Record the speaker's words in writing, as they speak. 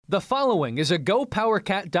The following is a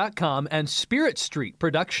GoPowerCat.com and Spirit Street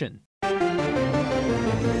production.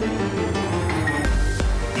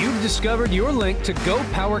 You've discovered your link to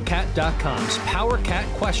GoPowerCat.com's PowerCat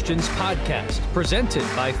Questions podcast, presented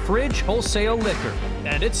by Fridge Wholesale Liquor,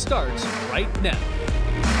 and it starts right now.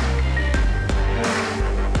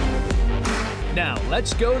 Now,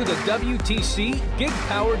 let's go to the WTC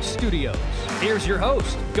Gig-Powered Studios. Here's your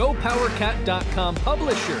host, GoPowerCat.com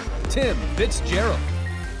publisher, Tim Fitzgerald.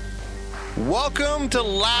 Welcome to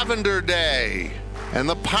Lavender Day and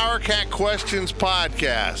the PowerCat Questions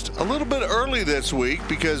podcast. A little bit early this week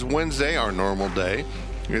because Wednesday, our normal day,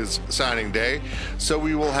 is signing day. So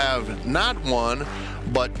we will have not one,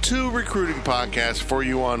 but two recruiting podcasts for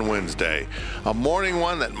you on Wednesday. A morning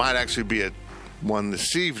one that might actually be one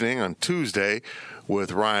this evening on Tuesday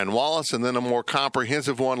with Ryan Wallace, and then a more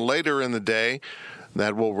comprehensive one later in the day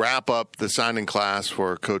that will wrap up the signing class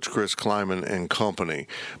for Coach Chris Klieman and company.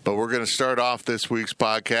 But we're going to start off this week's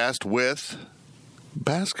podcast with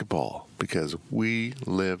basketball because we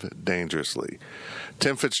live dangerously.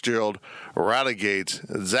 Tim Fitzgerald, Riley Gates,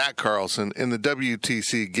 Zach Carlson in the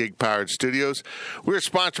WTC Gig-Powered Studios. We're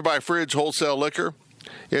sponsored by Fridge Wholesale Liquor.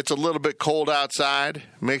 It's a little bit cold outside.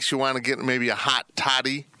 Makes you want to get maybe a hot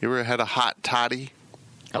toddy. You ever had a hot toddy?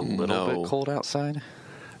 A little bit cold outside?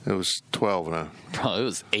 It was 12. Probably it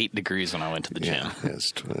was 8 degrees when I went to the gym. Yeah,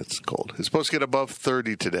 it's cold. It's supposed to get above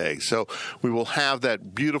 30 today. So we will have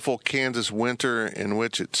that beautiful Kansas winter in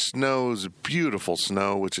which it snows, beautiful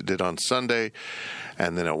snow, which it did on Sunday.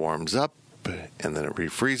 And then it warms up, and then it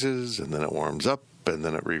refreezes, and then it warms up, and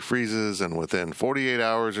then it refreezes, and within 48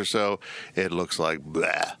 hours or so, it looks like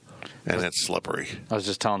blah, and it's slippery. I was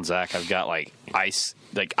just telling Zach, I've got ice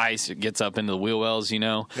gets up into the wheel wells,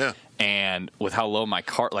 Yeah. And with how low my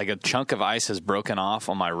car, a chunk of ice has broken off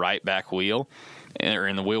on my right back wheel, or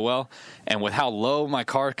in the wheel well, and with how low my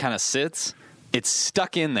car kind of sits, it's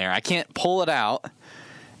stuck in there. I can't pull it out,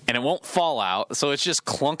 and it won't fall out, so it's just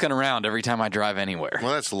clunking around every time I drive anywhere.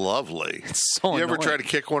 Well, that's lovely. It's so You annoying. ever try to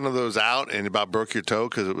kick one of those out and about broke your toe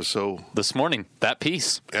because it was so... This morning, that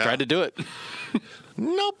piece. Yeah. Tried to do it.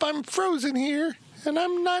 Nope, I'm frozen here, and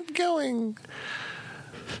I'm not going.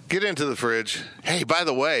 Get into the fridge. Hey, by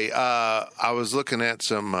the way, I was looking at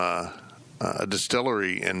some a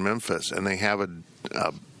distillery in Memphis, and they have a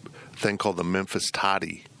thing called the Memphis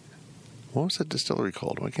Toddy. What was that distillery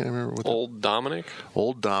called? I can't remember. Old Dominic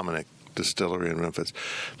Distillery in Memphis.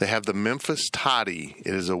 They have the Memphis Toddy.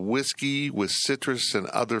 It is a whiskey with citrus and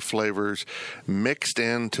other flavors mixed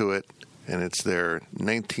into it, and it's their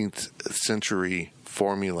 19th century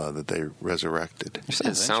formula that they resurrected.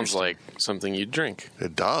 It sounds like something you'd drink.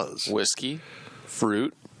 It does. Whiskey,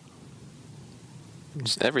 fruit,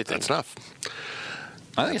 everything. That's enough.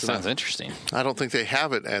 I think it sounds interesting. I don't think they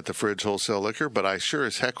have it at the Fridge Wholesale Liquor, but I sure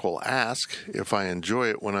as heck will ask if I enjoy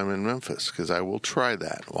it when I'm in Memphis, because I will try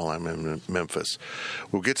that while I'm in Memphis.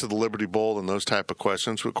 We'll get to the Liberty Bowl and those type of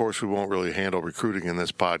questions. Of course, we won't really handle recruiting in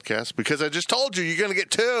this podcast, because I just told you, you're going to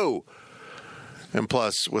get two. And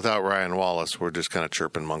plus, without Ryan Wallace, we're just kind of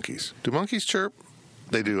chirping monkeys. Do monkeys chirp?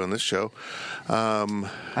 They do on this show. I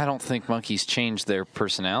don't think monkeys change their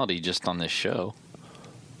personality just on this show.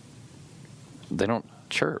 They don't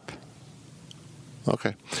chirp.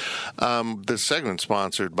 Okay. This segment's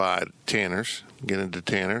sponsored by Tanner's. Get into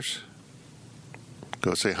Tanner's.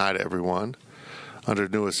 Go say hi to everyone. Under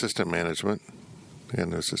new assistant management. We got a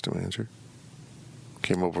new assistant manager.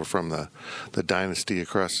 Came over from the dynasty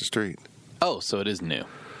across the street. Oh, so it is new.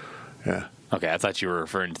 Yeah. Okay, I thought you were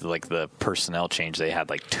referring to the personnel change they had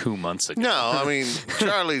 2 months ago. No, I mean,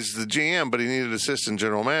 Charlie's the GM, but he needed assistant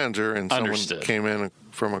general manager, and someone Understood. came in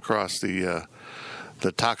from across the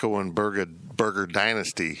Taco and Burger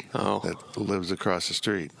dynasty that lives across the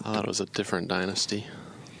street. I thought it was a different dynasty.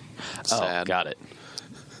 Oh, got it.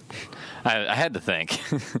 I had to think.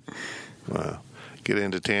 Well, get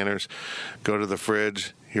into Tanner's. Go to the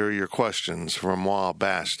fridge. Here are your questions from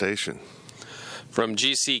Wabash Station. From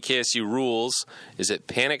GC KSU Rules, is it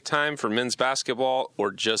panic time for men's basketball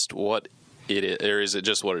or just what it is, or is it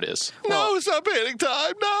just what it is? No, it's not panic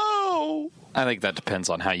time. No. I think that depends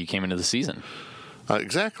on how you came into the season.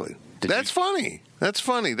 Exactly. That's funny. That's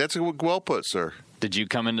funny. That's well put, sir. Did you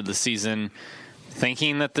come into the season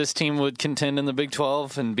thinking that this team would contend in the Big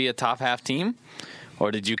 12 and be a top half team?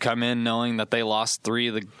 Or did you come in knowing that they lost two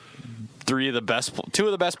of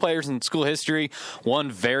the best players in school history, one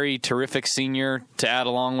very terrific senior to add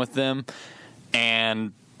along with them,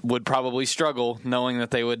 and would probably struggle knowing that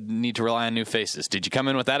they would need to rely on new faces? Did you come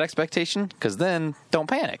in with that expectation? Because then don't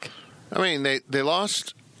panic. I mean, they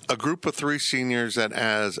lost a group of three seniors that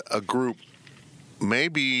as a group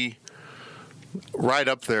maybe right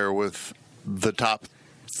up there with the top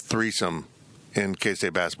threesome in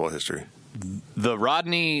K-State basketball history. The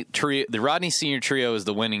Rodney Senior Trio is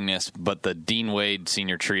the winningest, but the Dean Wade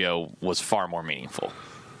Senior Trio was far more meaningful.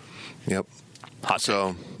 Yep. Hot take.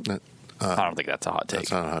 So I don't think that's a hot take.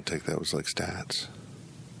 that's not a hot take. That was like stats.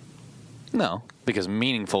 No, because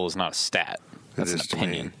meaningful is not a stat. That's an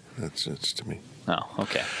opinion. It's to me. Oh,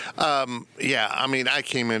 okay. Yeah, I mean, I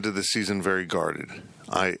came into the season very guarded.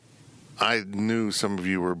 I knew some of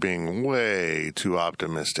you were being way too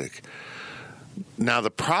optimistic. Now,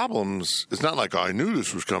 the problems, it's not like I knew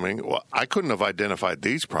this was coming. Well, I couldn't have identified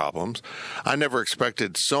these problems. I never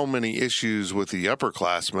expected so many issues with the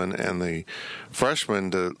upperclassmen and the freshmen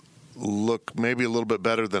to look maybe a little bit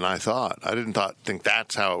better than I thought. I didn't think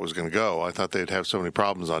that's how it was going to go. I thought they'd have so many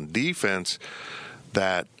problems on defense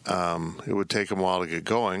that it would take them a while to get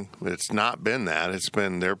going. It's not been that. It's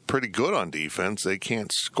been they're pretty good on defense. They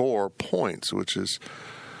can't score points, which is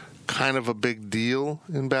kind of a big deal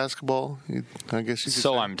in basketball, I guess you could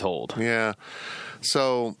So say. I'm told. Yeah.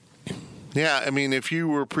 So, yeah, I mean, if you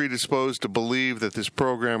were predisposed to believe that this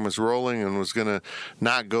program was rolling and was going to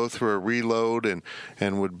not go through a reload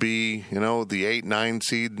and would be, the 8-9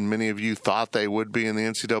 seed, and many of you thought they would be in the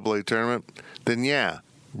NCAA tournament, then yeah,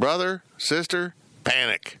 brother, sister,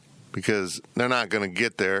 panic. Because they're not going to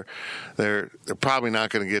get there. They're probably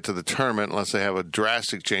not going to get to the tournament unless they have a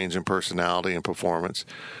drastic change in personality and performance.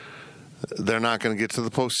 They're not going to get to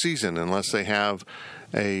the postseason unless they have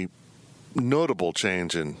a notable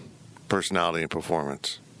change in personality and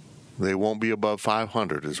performance. They won't be above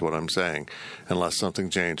 500 is what I'm saying unless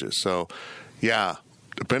something changes. So, yeah,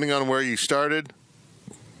 depending on where you started,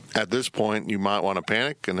 at this point you might want to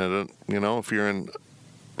panic. And, if you're in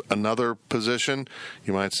another position,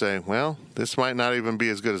 you might say, well, this might not even be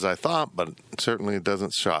as good as I thought, but certainly it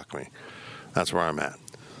doesn't shock me. That's where I'm at.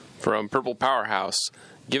 From Purple Powerhouse,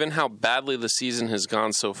 given how badly the season has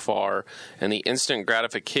gone so far and the instant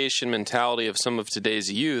gratification mentality of some of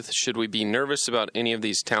today's youth, should we be nervous about any of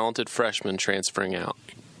these talented freshmen transferring out?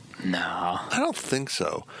 No. I don't think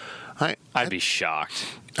so. I'd be shocked.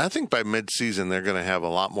 I think by midseason they're going to have a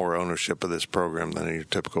lot more ownership of this program than your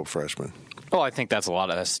typical freshman. Well, I think that's a lot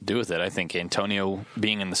of has to do with it. I think Antonio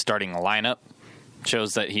being in the starting lineup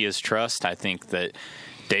shows that he has trust. I think that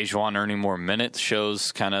Dejuan earning more minutes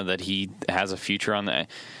shows kind of that he has a future on that.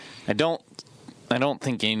 I don't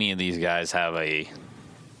think any of these guys have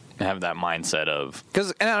that mindset of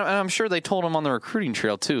and I'm sure they told him on the recruiting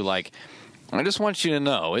trail too. Like, I just want you to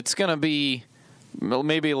know it's going to be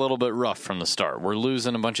maybe a little bit rough from the start. We're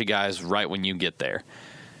losing a bunch of guys right when you get there.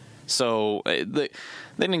 So they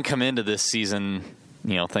didn't come into this season,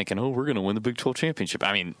 thinking, oh, we're going to win the Big 12 championship.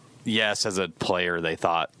 I mean, yes, as a player, they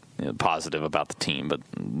thought positive about the team, but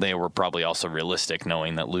they were probably also realistic,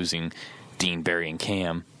 knowing that losing Dean, Barry, and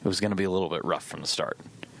Cam, it was going to be a little bit rough from the start.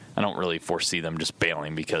 I don't really foresee them just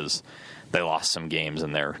bailing because they lost some games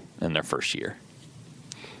in their first year.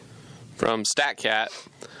 From StatCat,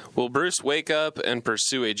 will Bruce wake up and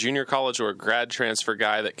pursue a junior college or a grad transfer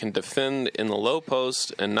guy that can defend in the low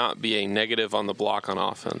post and not be a negative on the block on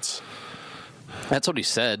offense? That's what he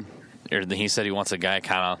said. He said he wants a guy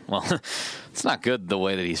kind of, well, it's not good the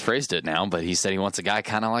way that he's phrased it now, but he said he wants a guy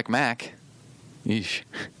kind of like Mac. Yeesh.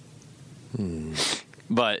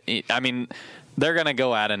 But, I mean, they're going to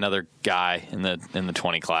go at another guy in the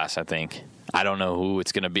 20 class, I think. I don't know who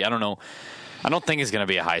it's going to be. I don't know. I don't think it's going to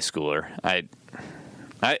be a high schooler.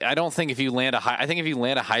 I don't think if you land a high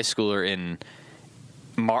schooler in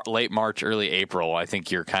late March, early April, I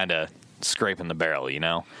think you're kind of scraping the barrel,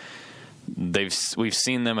 We've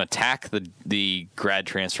seen them attack the grad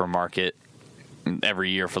transfer market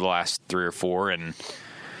every year for the last 3 or 4 and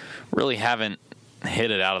really haven't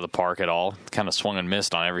hit it out of the park at all. Kind of swung and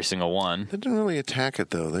missed on every single one. They didn't really attack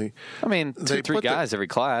it, though. 2-3 guys every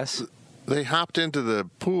class. They hopped into the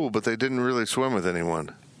pool, but they didn't really swim with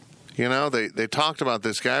anyone. They talked about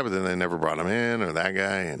this guy, but then they never brought him in, or that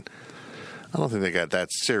guy, and I don't think they got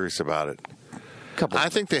that serious about it. I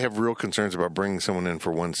think they have real concerns about bringing someone in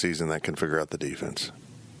for one season that can figure out the defense.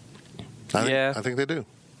 I think they do.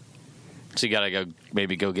 So you got to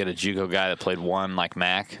go get a JUCO guy that played one like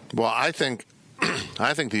Mac. Well, I think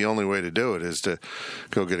the only way to do it is to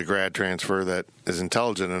go get a grad transfer that is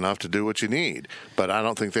intelligent enough to do what you need. But I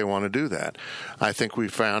don't think they want to do that. I think we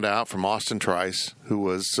found out from Austin Trice, who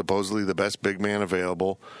was supposedly the best big man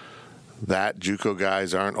available, that JUCO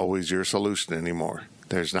guys aren't always your solution anymore.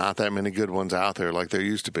 There's not that many good ones out there like there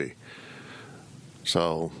used to be.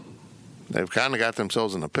 So they've kind of got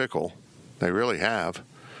themselves in a pickle. They really have.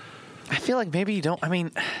 I feel like maybe you don't. I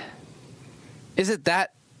mean, is it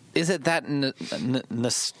that it that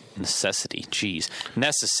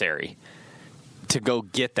necessary to go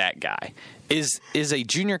get that guy? Is a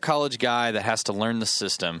junior college guy that has to learn the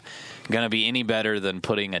system going to be any better than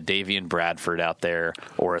putting a Davian Bradford out there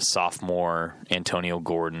or a sophomore Antonio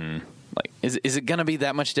Gordon? Like, is it going to be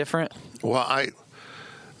that much different? Well,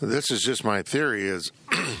 this is just my theory, is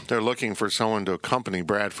they're looking for someone to accompany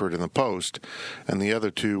Bradford in the post, and the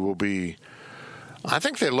other two will be, I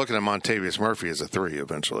think they're looking at Montavious Murphy as a 3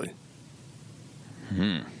 eventually.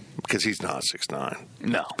 Because he's not 6'9".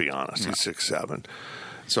 No. To be honest. No. He's 6'7".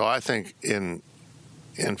 So I think in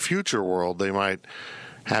future world, they might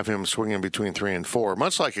have him swinging between 3 and 4,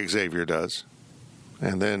 much like Xavier does.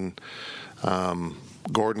 And then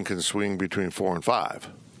Gordon can swing between 4 and 5.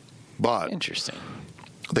 But interesting.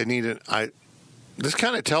 They need it. This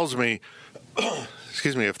kind of tells me,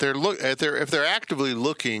 excuse me, if they're actively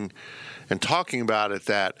looking and talking about it,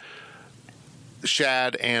 that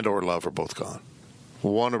Shad and or Love are both gone.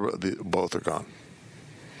 Both are gone.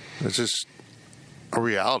 It's just a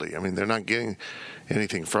reality. I mean, they're not getting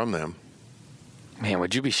anything from them. Man,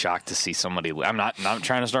 would you be shocked to see somebody? I'm not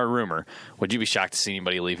trying to start a rumor. Would you be shocked to see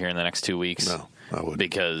anybody leave here in the next 2 weeks? No, I wouldn't.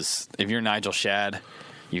 Because if you're Nigel Shad,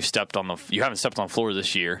 you haven't stepped on the floor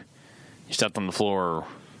this year. You stepped on the floor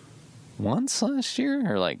once last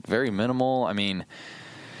year, or like very minimal. I mean,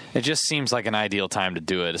 it just seems like an ideal time to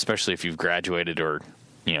do it, especially if you've graduated or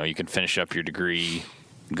you can finish up your degree,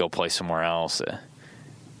 go play somewhere else.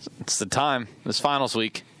 It's the time. This finals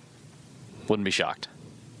week. Wouldn't be shocked.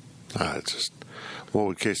 It's just, what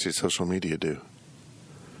would Casey's social media do?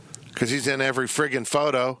 Because he's in every friggin'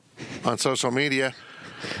 photo on social media.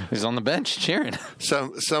 He's on the bench cheering.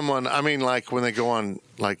 Someone, I mean, like when they go on,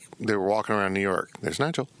 like they were walking around New York. There's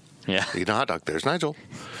Nigel. Yeah. Eating a hot dog. There's Nigel.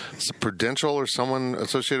 Prudential or someone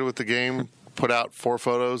associated with the game put out 4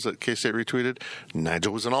 photos that K-State retweeted.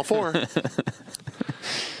 Nigel was in all 4.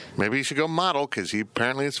 Maybe he should go model because he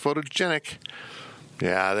apparently is photogenic.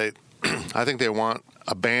 Yeah, I think they want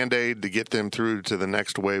a Band-Aid to get them through to the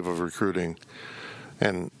next wave of recruiting.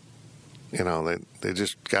 And, they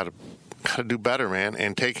just got to do better, man.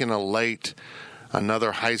 And taking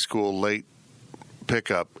another high school late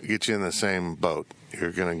pickup gets you in the same boat.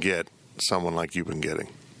 You're going to get someone like you've been getting.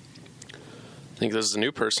 I think this is a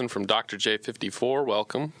new person from Dr. J54.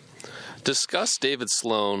 Welcome. Discuss David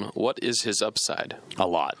Sloan. What is his upside? A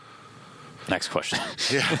lot. Next question.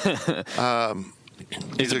 Yeah.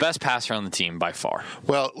 He's the best passer on the team by far.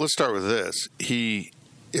 Well, let's start with this. He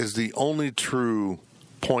is the only true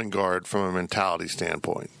point guard from a mentality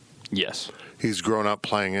standpoint. Yes. He's grown up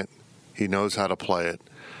playing it. He knows how to play it.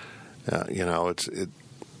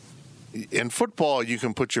 In football, you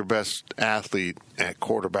can put your best athlete at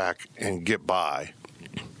quarterback and get by.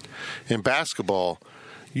 In basketball,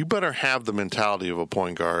 you better have the mentality of a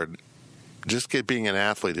point guard. Just being an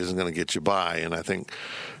athlete isn't going to get you by, and I think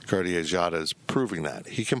Cartier-Jada is proving that.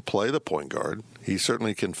 He can play the point guard. He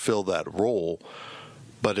certainly can fill that role,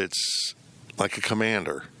 but it's like a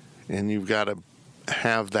commander, and you've got to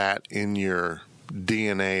have that in your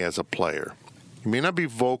DNA as a player. You may not be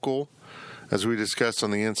vocal, as we discussed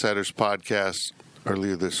on the Insiders podcast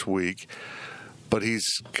earlier this week, but he's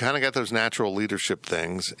kind of got those natural leadership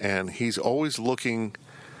things, and he's always looking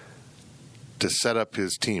to set up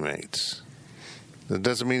his teammates. That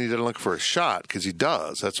doesn't mean he doesn't look for a shot, because he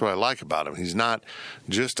does. That's what I like about him. He's not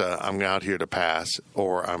just I'm out here to pass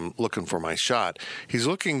or I'm looking for my shot. He's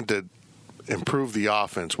looking to improve the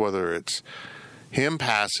offense, whether it's him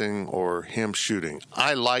passing or him shooting.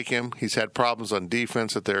 I like him. He's had problems on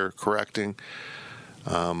defense that they're correcting,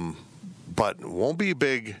 but won't be a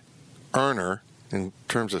big earner in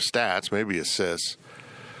terms of stats, maybe assists,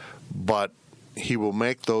 but he will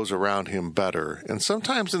make those around him better. And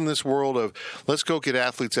sometimes in this world of let's go get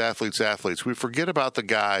athletes, we forget about the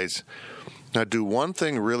guys that do one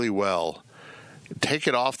thing really well, take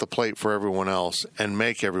it off the plate for everyone else, and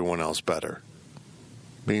make everyone else better.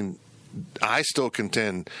 I mean, I still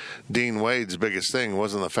contend Dean Wade's biggest thing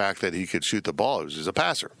wasn't the fact that he could shoot the ball. He was a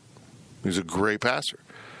passer. He was a great passer.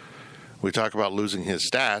 We talk about losing his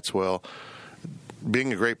stats. Well,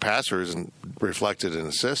 being a great passer isn't reflected in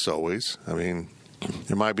assists always. I mean,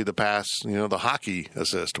 it might be the pass, the hockey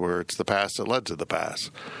assist where it's the pass that led to the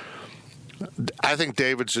pass. I think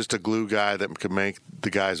David's just a glue guy that can make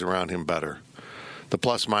the guys around him better. The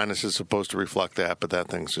plus minus is supposed to reflect that, but that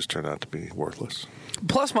thing's just turned out to be worthless.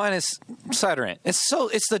 Plus minus side rant. It's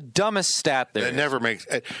the dumbest stat there. It never makes.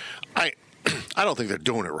 I don't think they're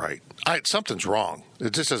doing it right. Something's wrong.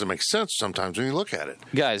 It just doesn't make sense sometimes when you look at it.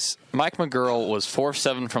 Guys, Mike McGurl was 4 of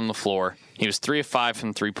 7 from the floor. He was 3 of 5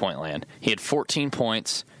 from 3-point land. He had 14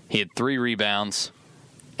 points. He had 3 rebounds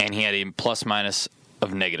and he had a plus-minus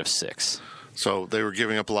of -6. So they were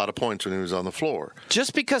giving up a lot of points when he was on the floor.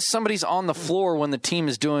 Just because somebody's on the floor when the team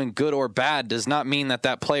is doing good or bad does not mean that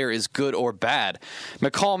that player is good or bad.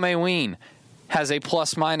 McCall Mayween has a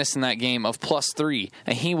plus-minus in that game of +3,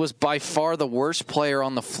 and he was by far the worst player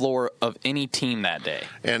on the floor of any team that day.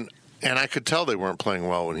 And I could tell they weren't playing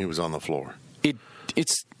well when he was on the floor. It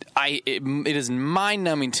is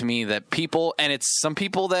mind-numbing to me that people, and it's some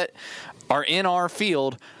people that are in our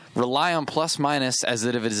field, rely on plus-minus as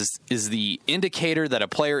if it is the indicator that a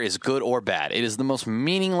player is good or bad. It is the most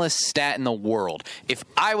meaningless stat in the world. If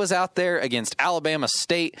I was out there against Alabama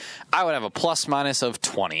State, I would have a plus-minus of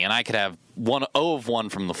 20, and I could have 0 of 1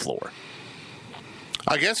 from the floor.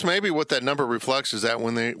 I guess maybe what that number reflects is that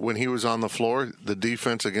when he was on the floor, the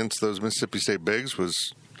defense against those Mississippi State bigs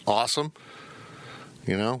was awesome.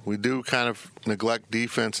 You know, we do kind of neglect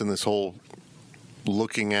defense in this whole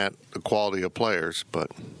looking at the quality of players,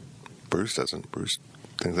 but Bruce doesn't. Bruce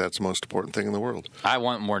thinks that's the most important thing in the world. I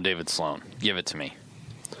want more David Sloan. Give it to me.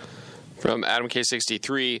 From Adam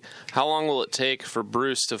K63, how long will it take for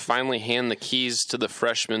Bruce to finally hand the keys to the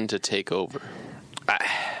freshman to take over?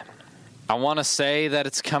 I want to say that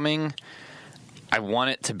it's coming. I want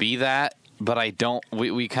it to be that, but I don't.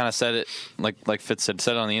 We kind of said it, like Fitz said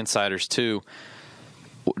it on the Insiders too.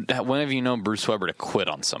 When have you known Bruce Weber to quit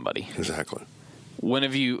on somebody? Exactly. When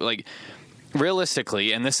have you,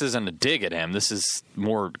 realistically, and this isn't a dig at him, this is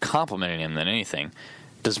more complimenting him than anything,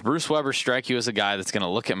 does Bruce Weber strike you as a guy that's going to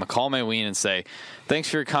look at McCall Mayween and say, thanks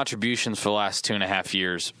for your contributions for the last 2.5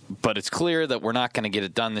 years, but it's clear that we're not going to get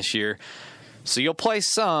it done this year, so you'll play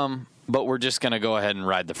some, but we're just going to go ahead and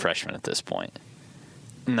ride the freshman at this point?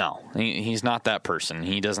 No, he's not that person.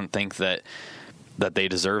 He doesn't think that they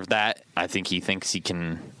deserve that. I think he thinks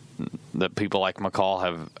that people like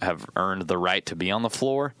McCall have earned the right to be on the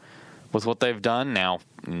floor with what they've done. Now,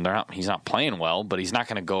 he's not playing well, but he's not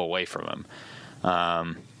going to go away from him.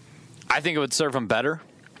 I think it would serve him better.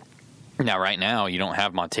 Now, right now, you don't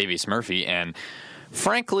have Montavious Murphy, and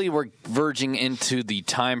frankly, we're verging into the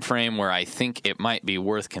time frame where I think it might be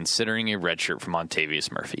worth considering a redshirt for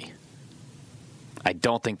Montavious Murphy. I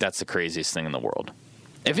don't think that's the craziest thing in the world.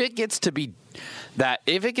 If it gets to be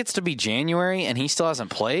January and he still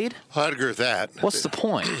hasn't played, I'd agree with that. What's the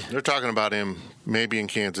point? They're talking about him maybe in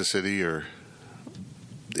Kansas City, or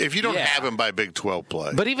if you don't have him by Big 12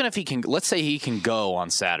 play. But even if he can, let's say he can go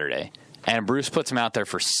on Saturday, and Bruce puts him out there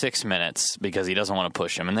for 6 minutes because he doesn't want to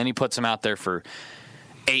push him, and then he puts him out there for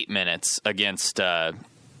 8 minutes against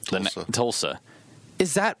Tulsa.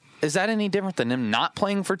 Is that any different than him not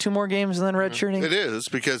playing for 2 more games and then redshirting? It is,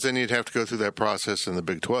 because then you'd have to go through that process in the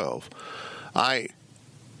Big 12. I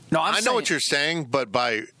know what you're saying, but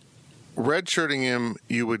by redshirting him,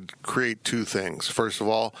 you would create 2 things. First of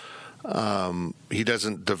all, he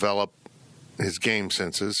doesn't develop his game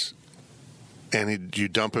senses, and you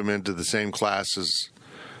dump him into the same class as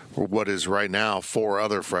what is right now 4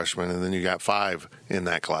 other freshmen, and then you got 5 in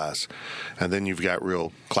that class, and then you've got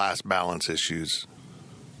real class balance issues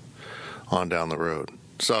on down the road.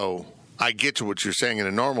 So I get to what you're saying. In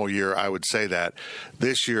a normal year, I would say that.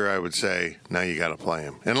 This year, I would say, now you got to play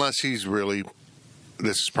him. Unless this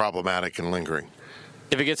is problematic and lingering.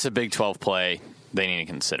 If it gets a Big 12 play, they need to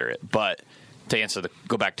consider it. But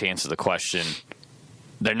go back to answer the question,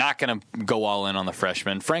 they're not going to go all in on the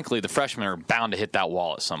freshmen. Frankly, the freshmen are bound to hit that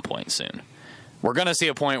wall at some point soon. We're going to see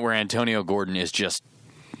a point where Antonio Gordon is just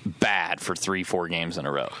bad for 3-4 games in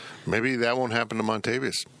a row. Maybe that won't happen to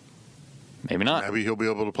Montavious. Maybe not. Maybe he'll be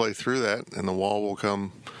able to play through that, and the wall will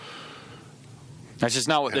come. That's just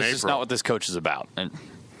not what this coach is about. And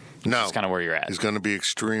no, that's kind of where you're at. He's going to be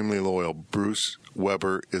extremely loyal. Bruce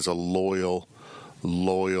Weber is a loyal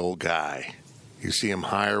guy. You see him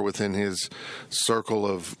hire within his circle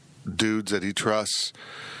of dudes that he trusts.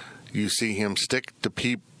 You see him stick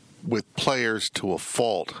with players to a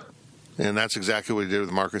fault, and that's exactly what he did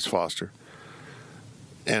with Marcus Foster.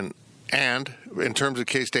 And in terms of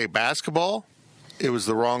K-State basketball, it was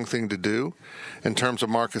the wrong thing to do. In terms of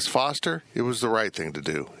Marcus Foster, it was the right thing to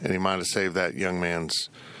do. And he might have saved that young man's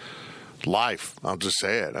life. I'll just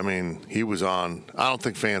say it. I mean, he was on – I don't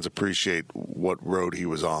think fans appreciate what road he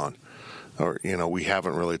was on. Or, we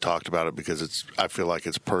haven't really talked about it because I feel like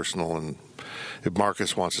it's personal. And if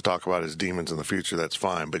Marcus wants to talk about his demons in the future, that's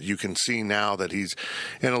fine. But you can see now that he's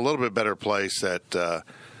in a little bit better place that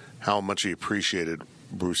how much he appreciated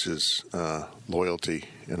Bruce's loyalty.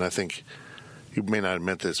 And I think he may not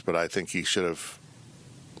admit this, but I think he should have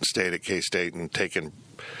stayed at K-State and taken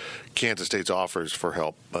Kansas State's offers for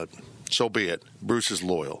help. But so be it. Bruce is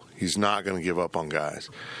loyal. He's not going to give up on guys.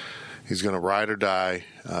 He's going to ride or die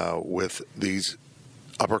with these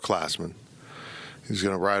upperclassmen. He's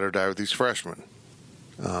going to ride or die with these freshmen.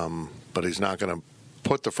 But he's not going to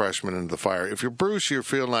put the freshmen into the fire. If you're Bruce, you're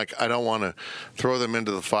feeling like, I don't want to throw them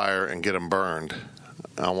into the fire and get them burned.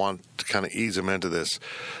 I want to kind of ease them into this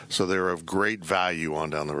so they're of great value on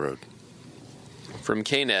down the road. From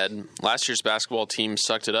K-Ned, last year's basketball team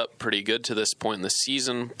sucked it up pretty good to this point in the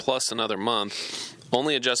season, plus another month.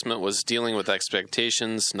 Only adjustment was dealing with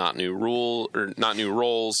expectations, not new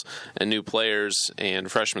roles and new players and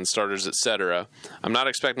freshman starters, etc. I'm not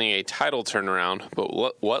expecting a title turnaround, but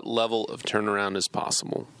what level of turnaround is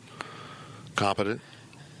possible? Competent.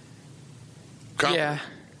 Yeah.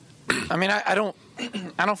 I mean, I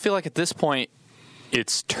don't feel like at this point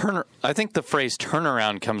it's I think the phrase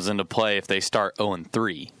turnaround comes into play if they start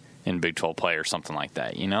 0-3 in Big 12 play or something like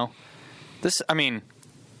that, you know?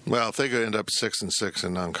 Well, if they could end up 6-6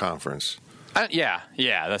 in non-conference. Yeah,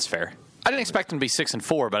 that's fair. I didn't expect them to be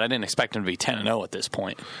 6-4, but I didn't expect them to be 10-0 at this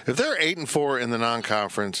point. If they're 8-4 in the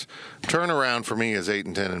non-conference, turnaround for me is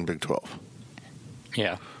 8-10 in Big 12.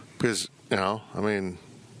 Yeah. Because, now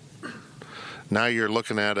you're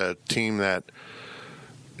looking at a team that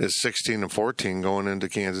is 16-14 going into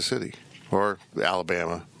Kansas City or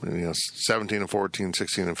Alabama. 17-14,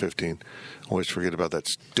 16-15. Always forget about that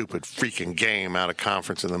stupid freaking game out of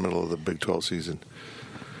conference in the middle of the Big 12 season.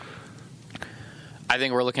 I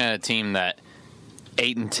think we're looking at a team that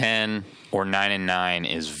 8-10 or 9-9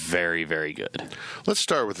 is very, very good. Let's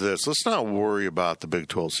start with this. Let's not worry about the Big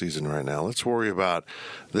 12 season right now. Let's worry about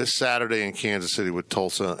this Saturday in Kansas City with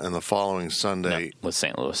Tulsa and the following Sunday with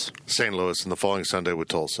St. Louis. St. Louis and the following Sunday with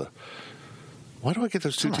Tulsa. Why do I get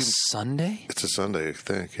those two teams? Sunday? It's a Sunday, I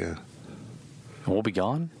think, yeah. We'll be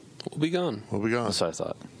gone? We'll be gone. That's what I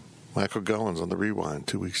thought. Michael Goins on the Rewind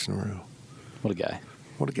 2 weeks in a row. What a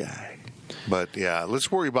guy. But, yeah,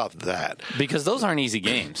 let's worry about that. Because those aren't easy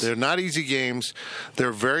games. They're not easy games.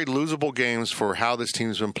 They're very losable games for how this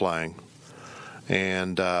team's been playing.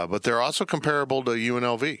 And but they're also comparable to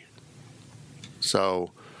UNLV.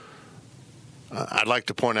 So I'd like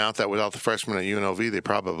to point out that without the freshmen at UNLV, they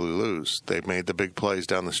probably lose. They've made the big plays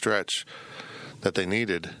down the stretch that they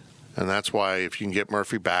needed. And that's why if you can get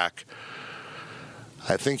Murphy back,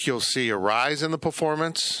 I think you'll see a rise in the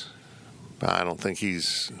performance. I don't think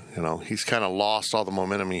he's kind of lost all the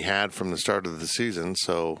momentum he had from the start of the season,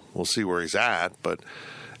 so we'll see where he's at. But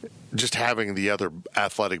just having the other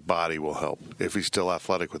athletic body will help if he's still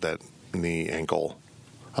athletic with that knee ankle.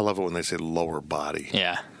 I love it when they say lower body.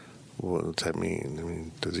 Yeah. What does that mean? I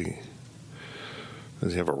mean, does he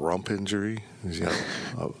have a rump injury? He's got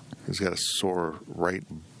a sore right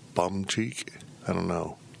bum cheek? I don't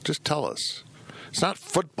know. Just tell us. It's not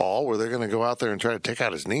football where they're going to go out there and try to take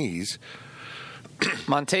out his knees.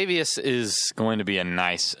 Montavious is going to be a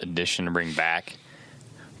nice addition to bring back,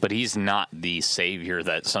 but he's not the savior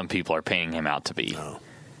that some people are painting him out to be. No.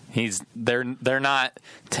 They're not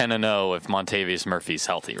 10-0 if Montavious Murphy's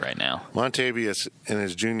healthy right now. Montavious in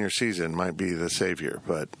his junior season might be the savior,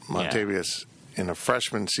 but Montavious in a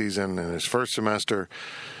freshman season in his first semester,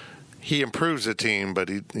 he improves the team, but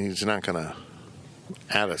he's not going to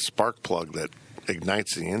add a spark plug that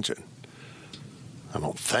ignites the engine. I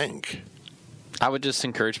don't think. I would just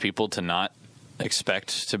encourage people to not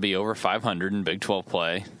expect to be over 500 in Big 12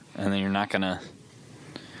 play, and then you're not going to.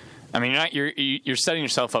 I mean, you're setting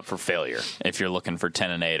yourself up for failure if you're looking for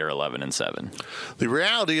 10-8 or 11-7. The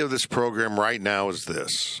reality of this program right now is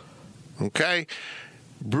this. Okay,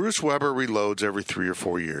 Bruce Weber reloads every 3 or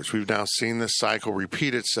 4 years. We've now seen this cycle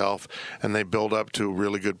repeat itself, and they build up to a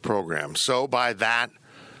really good program. So by that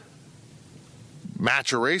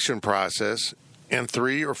maturation process, in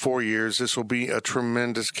 3 or 4 years, this will be a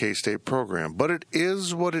tremendous K-State program. But it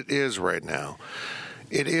is what it is right now.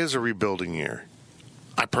 It is a rebuilding year.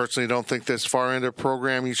 I personally don't think this far into a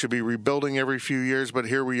program you should be rebuilding every few years, but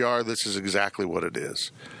here we are. This is exactly what it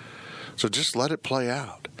is. So just let it play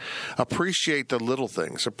out. Appreciate the little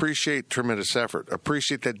things. Appreciate tremendous effort.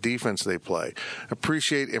 Appreciate that defense they play.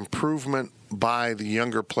 Appreciate improvement by the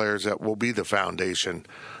younger players that will be the foundation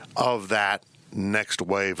of that next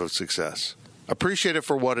wave of success. Appreciate it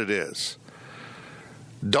for what it is.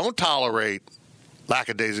 Don't tolerate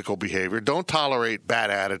lackadaisical behavior. Don't tolerate bad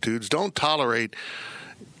attitudes. Don't tolerate,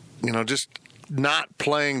 just not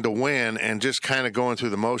playing to win and just kind of going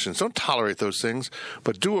through the motions. Don't tolerate those things,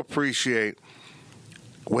 but do appreciate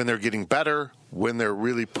when they're getting better, when they're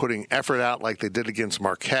really putting effort out like they did against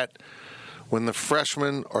Marquette, when the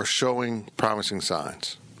freshmen are showing promising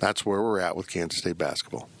signs. That's where we're at with Kansas State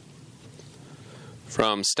basketball.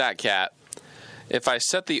 From StatCat, if I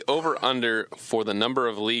set the over-under for the number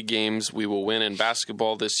of league games we will win in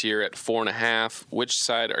basketball this year at 4.5, which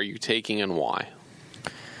side are you taking and why?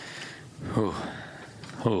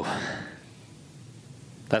 Ooh.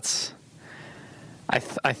 That's. I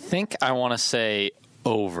think I want to say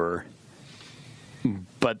over,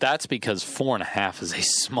 but that's because 4.5 is a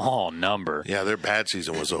small number. Yeah, their bad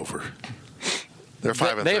season was over. They're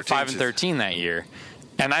 5-13. They have 5-13 that year,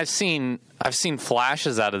 and I've seen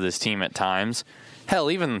flashes out of this team at times. Hell,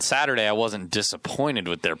 even Saturday, I wasn't disappointed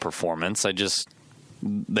with their performance.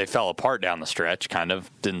 They fell apart down the stretch, kind of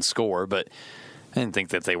didn't score, but I didn't think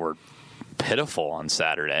that they were pitiful on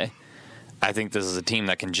Saturday. I think this is a team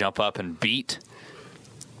that can jump up and beat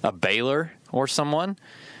a Baylor or someone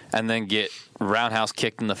and then get roundhouse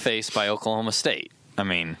kicked in the face by Oklahoma State. I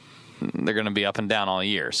mean, they're going to be up and down all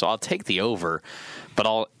year. So I'll take the over,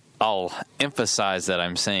 but I'll emphasize that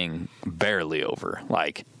I'm saying barely over,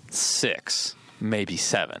 like 6, maybe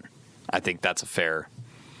 7. I think that's a fair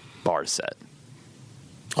bar set.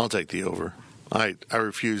 I'll take the over. I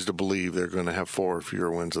refuse to believe they're going to have 4 or fewer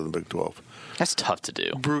wins in the Big 12. That's tough to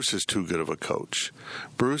do. Bruce is too good of a coach.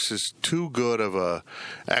 Bruce is too good of a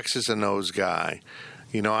X's and O's guy.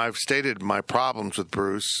 You know, I've stated my problems with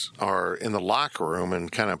Bruce are in the locker room and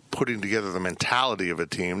kind of putting together the mentality of a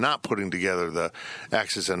team, not putting together the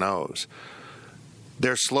X's and O's.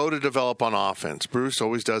 They're slow to develop on offense. Bruce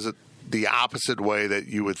always does it the opposite way that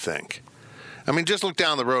you would think. I mean, just look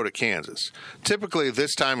down the road at Kansas. Typically,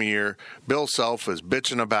 this time of year, Bill Self is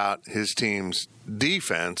bitching about his team's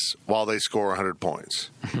defense while they score 100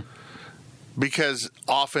 points. Because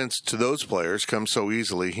offense to those players comes so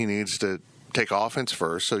easily, he needs to take offense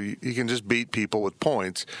first so you can just beat people with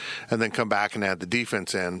points and then come back and add the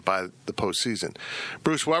defense in by the postseason.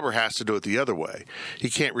 Bruce Weber has to do it the other way. He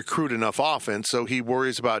can't recruit enough offense, so he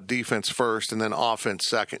worries about defense first and then offense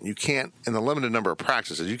second. You can't, in the limited number of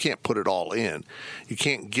practices, you can't put it all in. You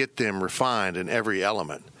can't get them refined in every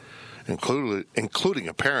element, including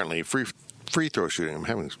apparently free throw shooting. I'm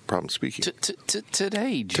having a problem speaking.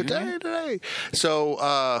 Today, Junior. Today.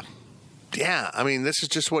 So, yeah, I mean, this is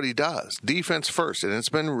just what he does. Defense first, and it's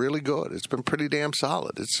been really good. It's been pretty damn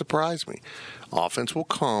solid. It surprised me. Offense will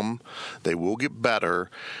come, they will get better,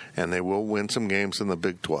 and they will win some games in the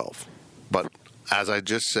Big 12. But as I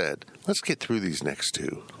just said, let's get through these next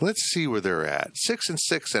 2. Let's see where they're at.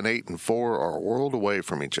 6-6 and 8-4 are a world away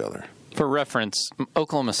from each other. For reference,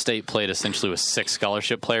 Oklahoma State played essentially with 6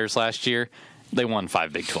 scholarship players last year. They won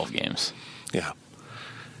 5 Big 12 games. Yeah.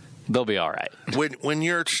 They'll be all right. When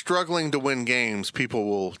you're struggling to win games, people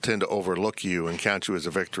will tend to overlook you and count you as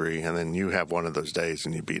a victory, and then you have one of those days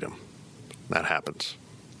and you beat them. That happens.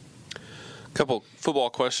 A couple football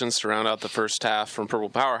questions to round out the first half from Purple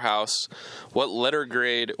Powerhouse. What letter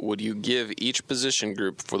grade would you give each position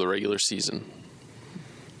group for the regular season?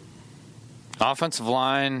 Offensive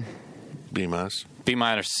line, B-.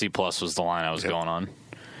 B- C+ was the line I was going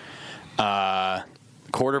on.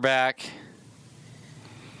 Quarterback,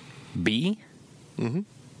 B.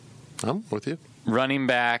 Mm-hmm. I'm with you. Running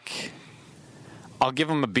back, I'll give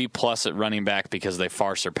them a B+ at running back because they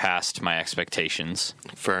far surpassed my expectations.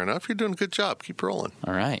 Fair enough. You're doing a good job. Keep rolling.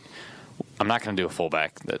 All right. I'm not going to do a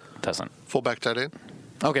fullback that doesn't. Fullback, tight end?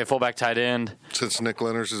 Okay, fullback, tight end. Since Nick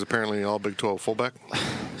Lenners is apparently all Big 12 fullback?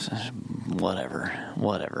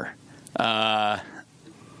 Whatever.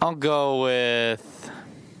 I'll go with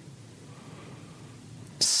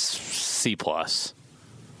C+.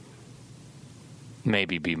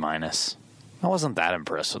 Maybe B-. I wasn't that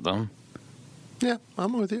impressed with them. Yeah,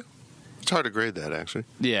 I'm with you. It's hard to grade that, actually.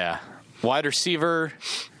 Yeah. Wide receiver.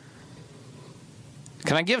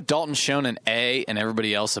 Can I give Dalton Schoen an A and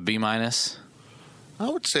everybody else a B-? I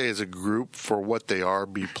would say as a group, for what they are,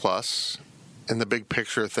 B+. In the big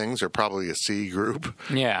picture of things, they're probably a C group.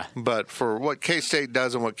 Yeah. But for what K-State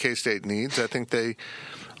does and what K-State needs, I think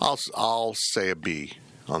I'll say a B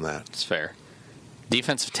on that. That's fair.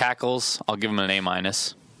 Defensive tackles, I'll give them an A-.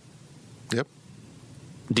 Yep.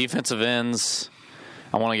 Defensive ends,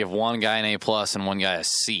 I want to give one guy an A+ and one guy a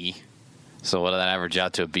C. So what did that average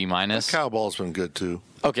out to, a B-? Cow Ball's been good, too.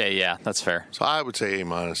 Okay, yeah, that's fair. So I would say A-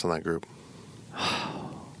 on that group.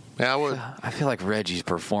 Yeah, I would. I feel like Reggie's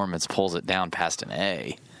performance pulls it down past an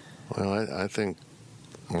A. Well, I think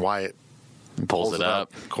Wyatt pulls it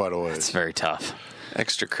up quite a ways. It's very tough.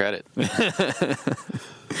 Extra credit.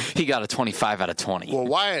 He got a 25 out of 20. Well,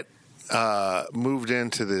 Wyatt moved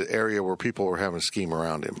into the area where people were having a scheme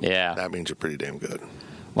around him. Yeah. That means you're pretty damn good.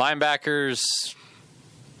 Linebackers,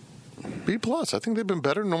 B+. I think they've been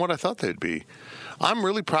better than what I thought they'd be. I'm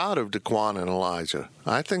really proud of Daquan and Elijah.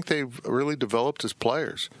 I think they've really developed as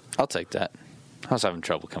players. I'll take that. I was having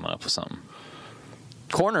trouble coming up with something.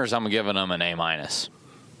 Corners, I'm giving them an A-.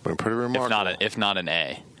 Been pretty remarkable. If not an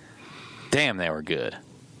A. Damn, they were good.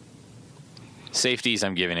 Safeties,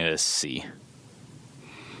 I'm giving it a C.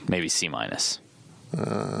 Maybe C-.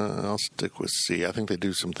 I'll stick with C. I think they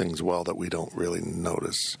do some things well that we don't really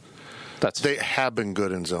notice. They have been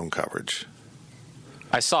good in zone coverage.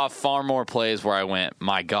 I saw far more plays where I went,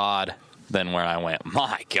 my God, than where I went,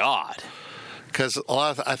 my God. Because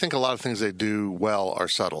I think a lot of things they do well are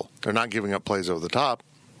subtle. They're not giving up plays over the top.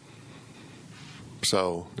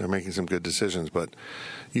 So they're making some good decisions. But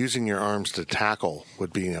using your arms to tackle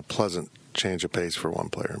would be a pleasant change of pace for one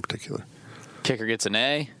player in particular. Kicker gets an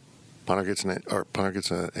A. Punter gets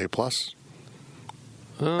an A plus.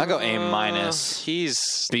 I'll go A-.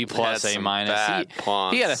 He's B+, A-. He had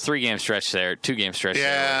a 3-game stretch there, 2-game stretch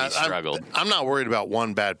there where he struggled. I'm not worried about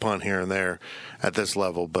one bad punt here and there at this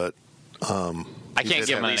level, but I can't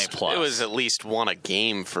give him an A+. It was at least one a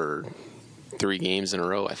game for 3 games in a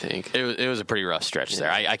row, I think. It was a pretty rough stretch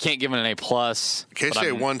there. I can't give him an A+.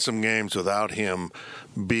 K-State won some games without him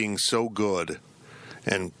being so good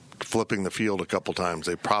and flipping the field a couple times.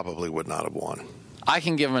 They probably would not have won. I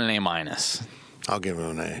can give him an A-. I'll give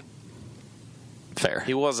him an A. Fair.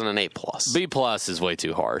 He wasn't an A+. B+ is way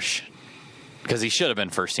too harsh because he should have been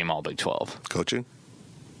first team All Big 12. Coaching?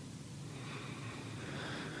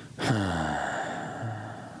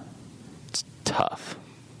 It's tough.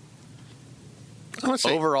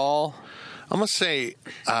 Overall, I'm going to say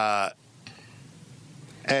A,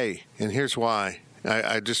 and here's why.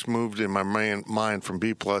 I just moved in my mind from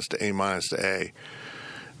B+ to A- to A.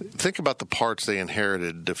 Think about the parts they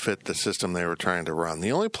inherited to fit the system they were trying to run.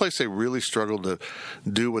 The only place they really struggled to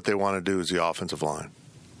do what they want to do is the offensive line.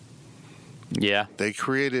 Yeah. They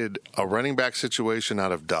created a running back situation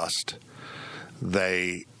out of dust.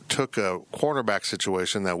 They took a cornerback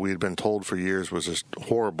situation that we had been told for years was just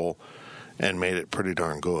horrible and made it pretty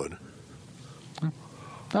darn good.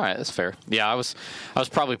 All right, that's fair. Yeah, I was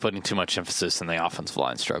probably putting too much emphasis in the offensive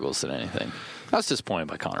line struggles than anything. I was disappointed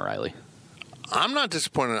by Connor Riley. I'm not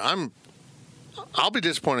disappointed. I'll be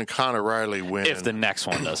disappointed Connor Riley wins. If the next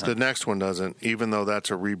one doesn't. The next one doesn't, even though that's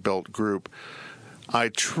a rebuilt group. I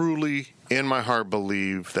truly, in my heart,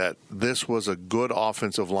 believe that this was a good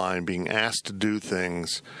offensive line being asked to do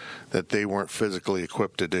things that they weren't physically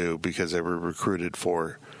equipped to do because they were recruited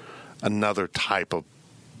for another type of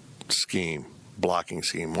scheme, blocking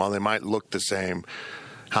scheme. While they might look the same,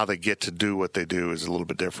 how they get to do what they do is a little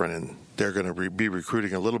bit different, and they're going to be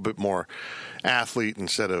recruiting a little bit more athlete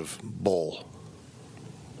instead of bull.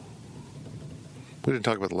 We didn't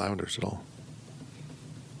talk about the Lavenders at all.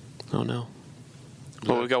 Oh, no.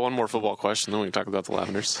 Well, we've got one more football question, then we can talk about the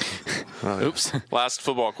Lavenders. Oops. Last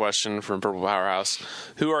football question from Purple Powerhouse.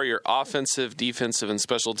 Who are your offensive, defensive, and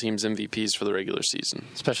special teams MVPs for the regular season?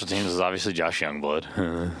 Special teams is obviously Josh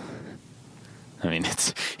Youngblood. I mean,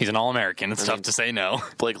 he's an All-American. It's tough to say no.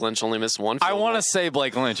 Blake Lynch only missed one field I want goal. to say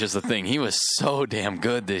Blake Lynch is the thing. He was so damn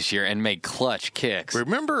good this year and made clutch kicks.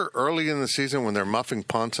 Remember early in the season when they're muffing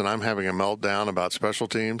punts and I'm having a meltdown about special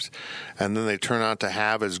teams, and then they turn out to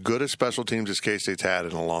have as good a special teams as K-State's had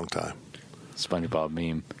in a long time? SpongeBob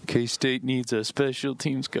meme. K-State needs a special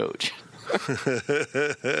teams coach.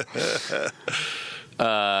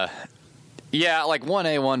 Yeah, like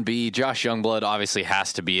 1A, 1B. Josh Youngblood obviously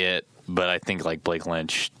has to be it. But I think like Blake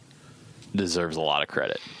Lynch deserves a lot of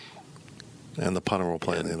credit. And the punter will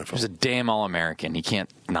play in the NFL. He's a damn All-American. He can't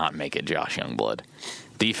not make it Josh Youngblood.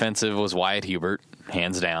 Defensive was Wyatt Hubert,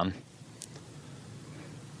 hands down.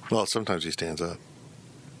 Well, sometimes he stands up.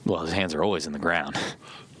 Well, his hands are always in the ground.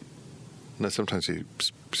 No, sometimes he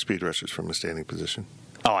speed rushes from a standing position.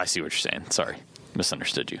 Oh, I see what you're saying. Sorry.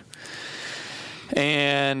 Misunderstood you.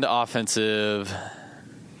 And offensive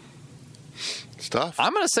stuff.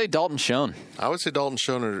 I'm going to say Dalton Schoen. I would say Dalton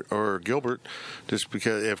Schoen or Gilbert, just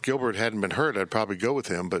because if Gilbert hadn't been hurt, I'd probably go with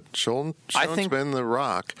him. But Schoen's been the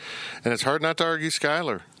rock, and it's hard not to argue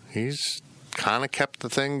Skyler. He's kind of kept the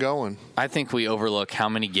thing going. I think we overlook how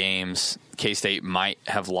many games K-State might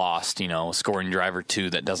have lost, scoring driver 2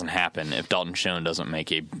 that doesn't happen if Dalton Schoen doesn't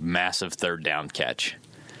make a massive third down catch.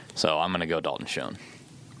 So I'm going to go Dalton Schoen.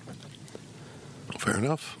 Fair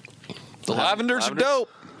enough. The Lavenders are dope.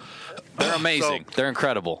 They're amazing. They're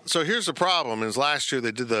incredible. So here's the problem: is last year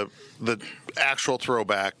they did the actual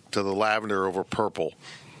throwback to the lavender over purple,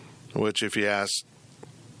 which, if you ask,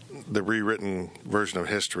 the rewritten version of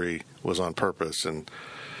history was on purpose, and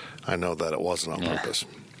I know that it wasn't on purpose.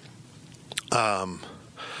 Or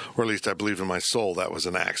at least I believe in my soul that was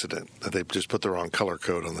an accident, that they just put the wrong color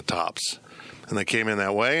code on the tops, and they came in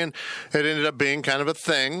that way, and it ended up being kind of a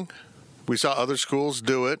thing. We saw other schools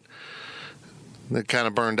do it. That kind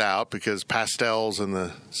of burned out because pastels in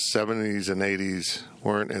the 70s and 80s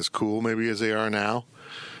weren't as cool maybe as they are now.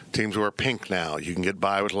 Teams wear pink now. You can get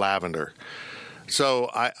by with lavender. So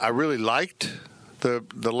I really liked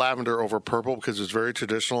the lavender over purple because it's very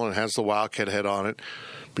traditional and has the Wildcat head on it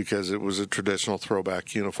because it was a traditional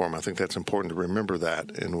throwback uniform. I think that's important to remember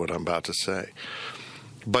that in what I'm about to say.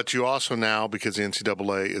 But you also now, because the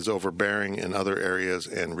NCAA is overbearing in other areas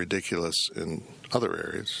and ridiculous in other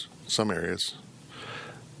areas, some areas,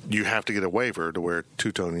 you have to get a waiver to wear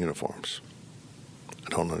two-tone uniforms. I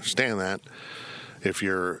don't understand that. If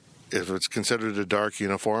it's considered a dark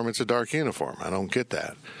uniform, it's a dark uniform. I don't get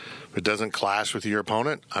that. If it doesn't clash with your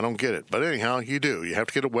opponent, I don't get it. But anyhow, you do. You have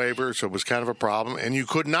to get a waiver, so it was kind of a problem. And you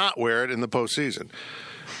could not wear it in the postseason.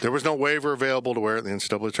 There was no waiver available to wear it in the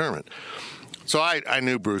NCAA tournament. So I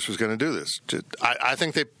knew Bruce was going to do this. I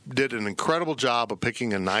think they did an incredible job of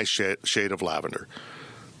picking a nice shade of lavender.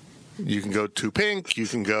 You can go to pink. You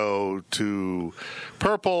can go to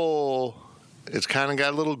purple. It's kind of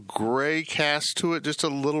got a little gray cast to it, just a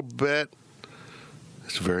little bit.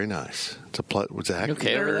 It's very nice. It's a what's that?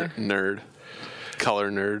 Okay, over there? Nerd.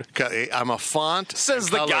 Color nerd. I'm a font. Says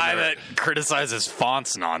the guy that criticizes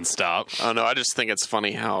fonts nonstop. Oh, no, I just think it's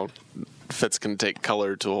funny how Fitz can take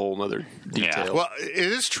color to a whole other detail. Yeah. Well, it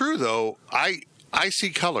is true, though. I see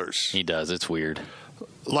colors. He does. It's weird.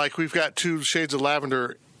 Like we've got two shades of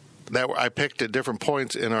lavender that I picked at different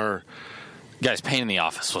points in our... Guys, paint in the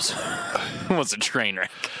office was a train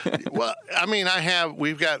wreck. Well, I mean,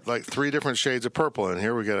 we've got like 3 different shades of purple in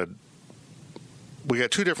here. We got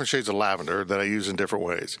 2 different shades of lavender that I use in different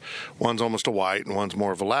ways. One's almost a white and one's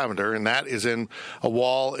more of a lavender, and that is in a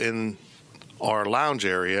wall in our lounge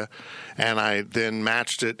area, and I then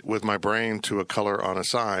matched it with my brain to a color on a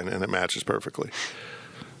sign, and it matches perfectly.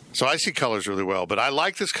 So I see colors really well, but I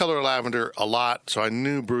like this color of lavender a lot, so I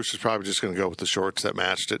knew Bruce was probably just going to go with the shorts that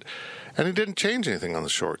matched it. And he didn't change anything on the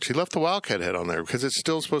shorts. He left the Wildcat head on there because it's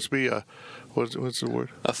still supposed to be a, what's the word?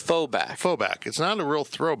 A faux back. Faux back. It's not a real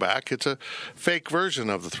throwback. It's a fake version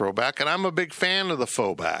of the throwback, and I'm a big fan of the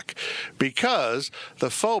faux back because the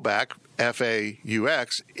faux back,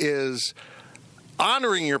 F-A-U-X, is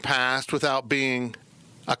honoring your past without being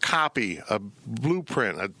a copy, a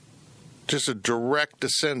blueprint, just a direct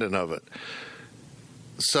descendant of it.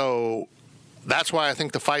 So that's why I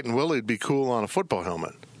think the Fightin' Willie would be cool on a football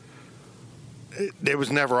helmet. It was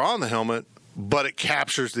never on the helmet, but it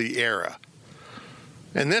captures the era.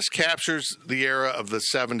 And this captures the era of the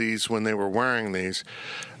 70s when they were wearing these.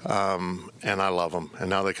 And I love them. And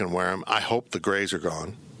now they can wear them. I hope the grays are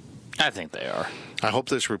gone. I think they are. I hope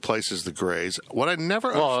this replaces the grays. They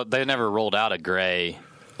never rolled out a gray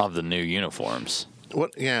of the new uniforms.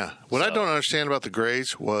 What I don't understand about the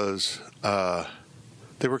grays was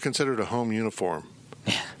they were considered a home uniform.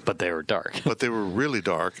 But they were dark. But they were really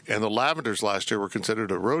dark. And the lavenders last year were considered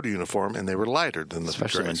a road uniform, and they were lighter than the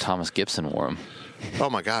Especially grays. when Thomas Gibson wore them. Oh,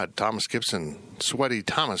 my God. Thomas Gibson, sweaty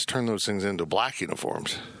Thomas, turned those things into black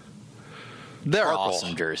uniforms. They're Purple.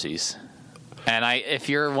 awesome jerseys. And if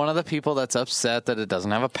you're one of the people that's upset that it doesn't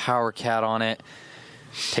have a Power Cat on it,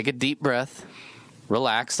 take a deep breath,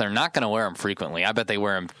 relax. They're not going to wear them frequently. I bet they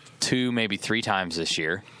wear them 2, maybe 3 times this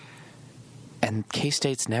year. And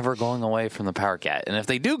K-State's never going away from the Power Cat. And if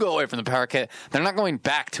they do go away from the Power Cat, they're not going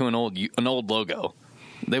back to an old logo.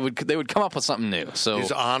 They would come up with something new. So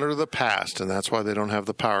It's honor the past, and that's why they don't have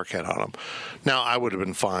the Power Cat on them. Now, I would have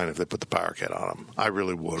been fine if they put the Power Cat on them. I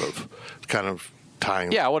really would have. Kind of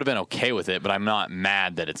tying. Yeah, I would have been okay with it, but I'm not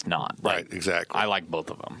mad that it's not. Right, exactly. I like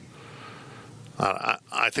both of them.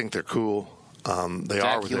 I think they're cool. They Jack,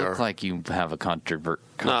 are what you they look are. like you have a controversy.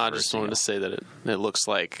 No, I just wanted to say that it looks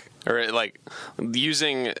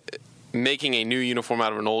making a new uniform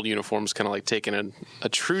out of an old uniform is kind of like taking a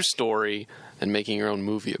true story and making your own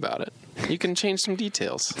movie about it. You can change some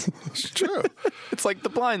details. It's true. It's like The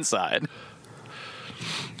Blind Side.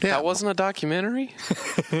 Yeah. That wasn't a documentary?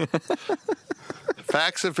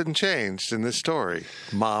 Facts have been changed in this story.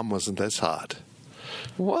 Mom wasn't as hot.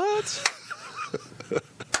 What?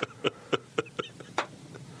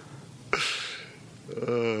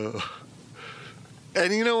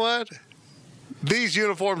 And you know what? These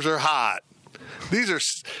uniforms are hot. These are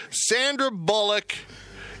Sandra Bullock,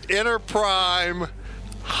 Inner Prime,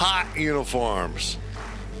 hot uniforms.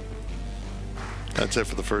 That's it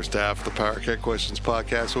for the first half of the Power Cat Questions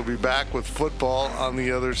podcast. We'll be back with football on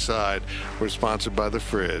the other side. We're sponsored by The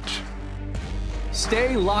Fridge.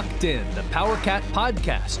 Stay locked in. The Power Cat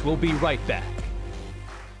podcast will be right back.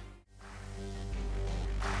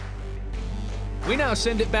 We now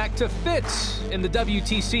send it back to Fitz in the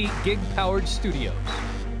WTC gig-powered studios.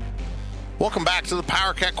 Welcome back to the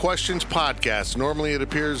Power Cat Questions podcast. Normally it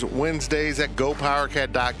appears Wednesdays at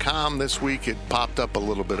gopowercat.com. This week it popped up a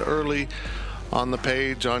little bit early on the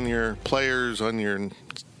page, on your players, on your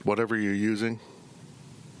whatever you're using.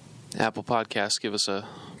 Apple Podcasts, give us a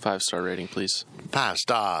 5-star rating, please. 5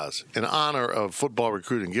 stars. In honor of football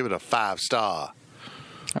recruiting, give it a 5-star.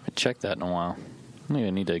 I haven't checked that in a while. Maybe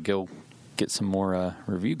I need to go get some more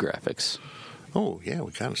review graphics. Oh, yeah,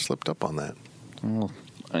 we kind of slipped up on that. Well,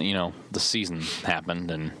 the season happened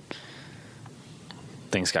and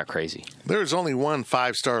things got crazy. There's only one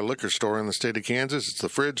 5-star liquor store in the state of Kansas. It's the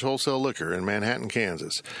Fridge Wholesale Liquor in Manhattan,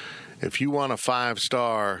 Kansas. If you want a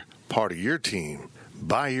 5-star part of your team,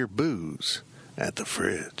 buy your booze at the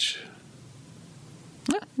Fridge.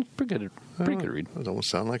 Yeah, pretty good read. That almost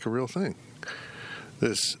sounds like a real thing.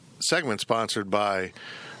 This segment sponsored by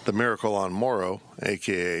the Miracle on Morrow,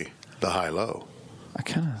 a.k.a. the High Low. I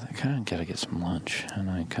kind of got to get some lunch, and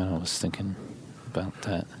I kind of was thinking about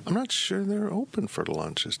that. I'm not sure they're open for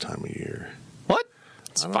lunch this time of year. What?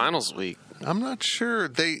 It's finals week. I'm not sure.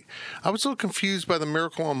 I was a little confused by the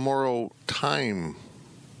Miracle on Morrow time.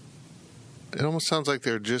 It almost sounds like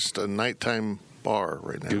they're just a nighttime bar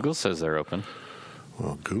right now. Google says they're open.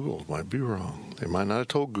 Well, Google might be wrong. They might not have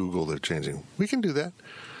told Google they're changing. We can do that.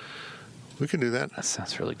 That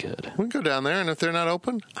sounds really good. We can go down there, and if they're not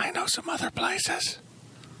open, I know some other places.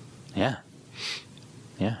 Yeah.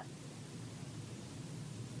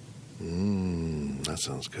 That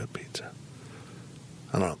sounds good, pizza.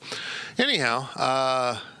 I don't know.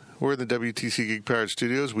 Anyhow, we're in the WTC Geek Pirate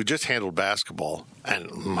Studios. We just handled basketball, and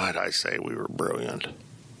might I say, we were brilliant.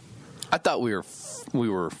 I thought we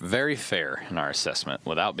were very fair in our assessment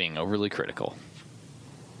without being overly critical.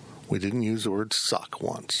 We didn't use the word suck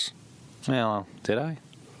once. Well, did I?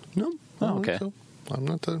 No. Oh, okay. So. I'm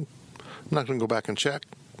not going to go back and check.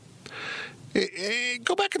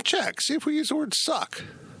 Go back and check. See if we use the word suck.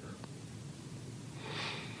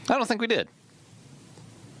 I don't think we did.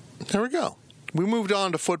 There we go. We moved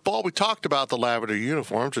on to football. We talked about the lavender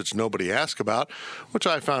uniforms, which nobody asked about, which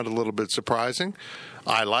I found a little bit surprising.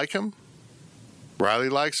 I like them. Riley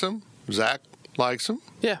likes them. Zach likes them.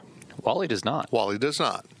 Yeah. Wally does not. Wally does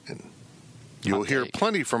not. And you'll hear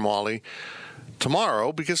plenty from Wally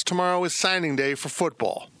tomorrow, because tomorrow is signing day for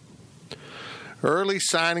football. Early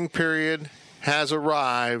signing period has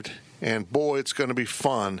arrived, and boy, it's going to be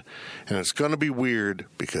fun, and it's going to be weird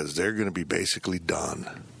because they're going to be basically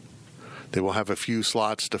done. They will have a few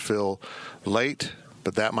slots to fill late,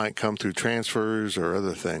 but that might come through transfers or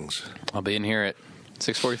other things. I'll be in here at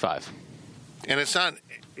 6:45. And it's not,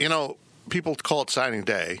 people call it signing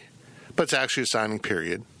day, but it's actually a signing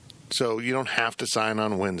period. So you don't have to sign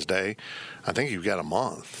on Wednesday. I think you've got a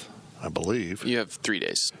month, I believe. You have 3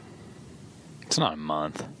 days. It's not a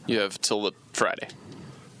month. You have till the Friday.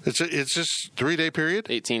 It's just 3-day period?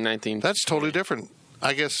 18, 19. That's totally different.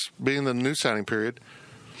 I guess being the new signing period.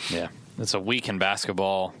 Yeah. It's a week in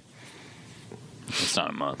basketball. It's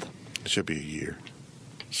not a month. It should be a year.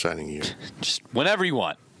 Signing year. Just whenever you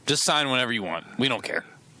want. Just sign whenever you want. We don't care.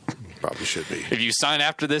 Probably should be. If you sign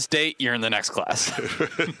after this date, you're in the next class.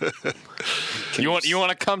 You want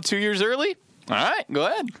to come 2 years early? All right, go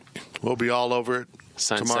ahead. We'll be all over it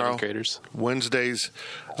Sign tomorrow. 7th graders. Wednesdays.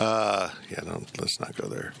 Let's not go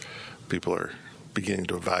there. People are beginning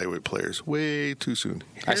to evaluate players way too soon.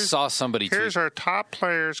 I saw somebody tweet. Here's our top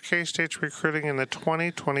players K-State's recruiting in the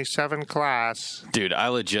 2027 class. Dude, I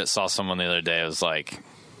legit saw someone the other day. It was like,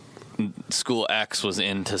 School X was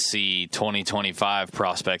in to see 2025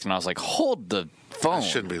 prospect, and I was like, hold the phone. That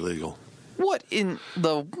shouldn't be legal. What in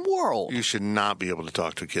the world? You should not be able to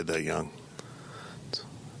talk to a kid that young.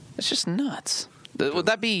 It's just nuts. Would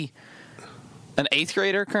that be an 8th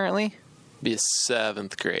grader currently? Be a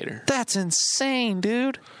 7th grader. That's insane,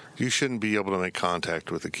 dude. You shouldn't be able to make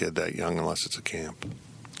contact with a kid that young unless it's a camp.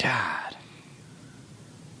 God.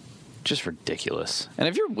 Just ridiculous. And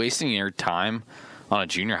if you're wasting your time on a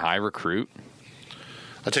junior high recruit.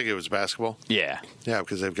 I take it was basketball? Yeah. Yeah,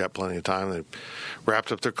 because they've got plenty of time. They've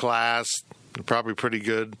wrapped up their class. They're probably pretty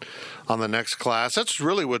good on the next class. That's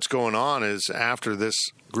really what's going on is after this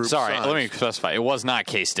group signs. Let me specify. It was not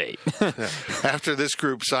K-State. Yeah. After this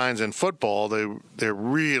group signs in football, they're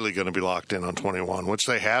really going to be locked in on 21, which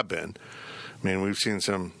they have been. I mean, we've seen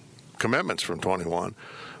some commitments from 21,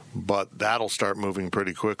 but that'll start moving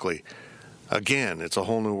pretty quickly. Again, it's a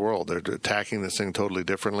whole new world. They're attacking this thing totally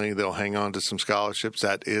differently. They'll hang on to some scholarships.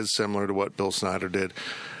 That is similar to what Bill Snyder did.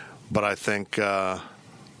 But I think,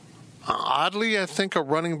 oddly, I think a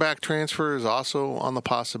running back transfer is also on the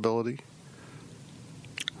possibility.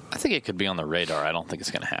 I think it could be on the radar. I don't think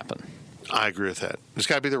it's going to happen. I agree with that. It's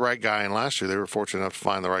got to be the right guy. And last year, they were fortunate enough to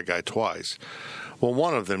find the right guy twice. Well,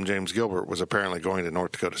 one of them, James Gilbert, was apparently going to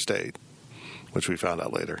North Dakota State, which we found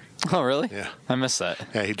out later. Oh, really? Yeah. I missed that.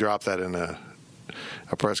 Yeah, he dropped that in a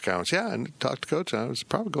press conference. Yeah, and talked to Coach. I was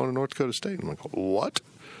probably going to North Dakota State. I'm like, what?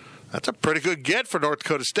 That's a pretty good get for North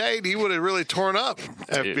Dakota State. He would have really torn up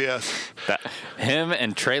FBS. Him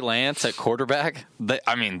and Trey Lance at quarterback,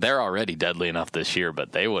 they're already deadly enough this year,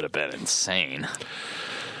 but they would have been insane.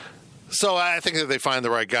 So I think that they find the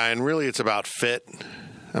right guy, and really it's about fit.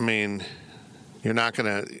 I mean, you're not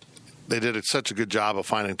going to – they did such a good job of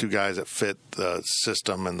finding two guys that fit the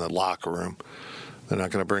system and the locker room. They're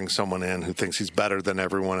not going to bring someone in who thinks he's better than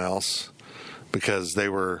everyone else because they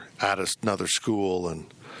were at another school and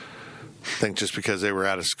 – think just because they were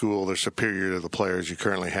out of school, they're superior to the players you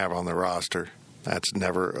currently have on the roster. That's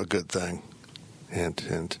never a good thing.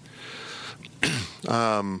 And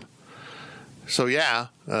so yeah,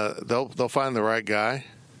 they'll find the right guy.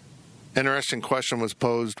 Interesting question was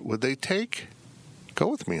posed: would they take? Go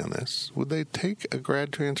with me on this. Would they take a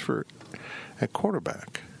grad transfer at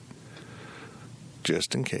quarterback,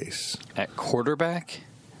 just in case? At quarterback,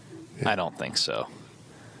 yeah. I don't think so.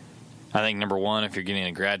 I think, number one, if you're getting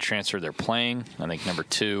a grad transfer, they're playing. I think, number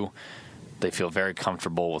two, they feel very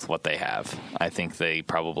comfortable with what they have. I think they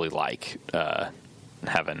probably like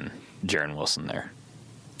having Jarron Wilson there.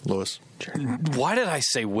 Lewis. Why did I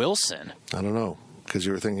say Wilson? I don't know. Because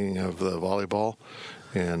you were thinking of the volleyball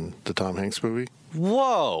and the Tom Hanks movie?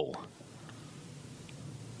 Whoa.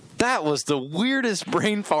 That was the weirdest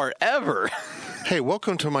brain fart ever. Hey,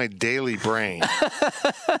 welcome to my daily brain.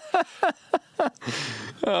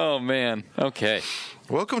 Oh, man. Okay.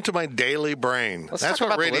 Welcome to my daily brain. That's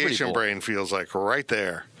what radiation brain feels like right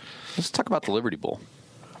there. Let's talk about the Liberty Bowl.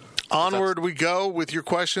 Onward we go with your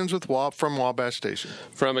questions from Wabash Station.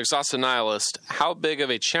 From Exhausted Nihilist, how big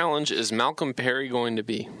of a challenge is Malcolm Perry going to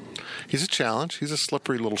be? He's a challenge. He's a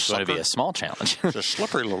slippery little sucker. It's going to be a small challenge. He's a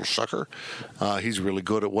slippery little sucker. He's really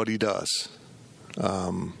good at what he does.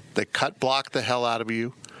 They cut block the hell out of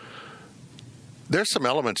you. There's some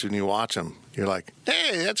elements when you watch them. You're like,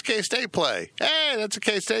 hey, that's K-State play. Hey, that's a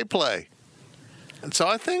K-State play. And so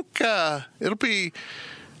I think it'll be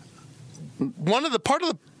part of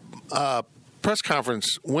the press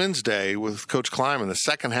conference Wednesday with Coach Kleiman. The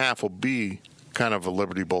second half will be kind of a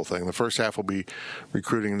Liberty Bowl thing. The first half will be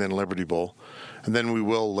recruiting, then Liberty Bowl. And then we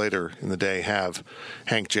will later in the day have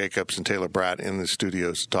Hank Jacobs and Taylor Bratt in the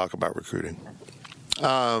studios to talk about recruiting.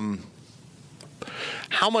 How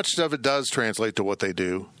much of it does translate to what they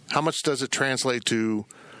do? How much does it translate to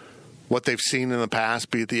what they've seen in the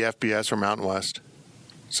past, be it the FBS or Mountain West?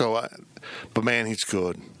 So, but man, he's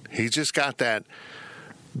good. He's just got that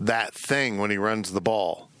thing when he runs the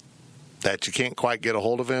ball that you can't quite get a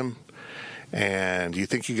hold of him, and you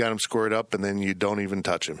think you got him squared up, and then you don't even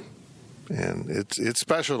touch him. And it's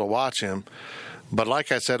special to watch him. But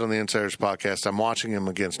like I said on the Insiders podcast, I'm watching him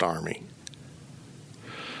against Army.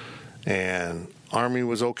 And Army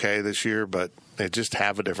was okay this year, but they just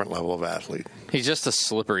have a different level of athlete. He's just a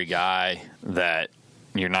slippery guy that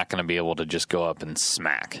you're not going to be able to just go up and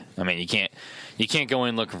smack. I mean, you can't go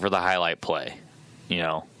in looking for the highlight play. You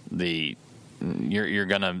know, you're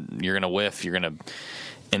gonna whiff. You're gonna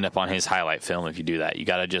end up on his highlight film if you do that. You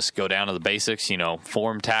got to just go down to the basics. You know,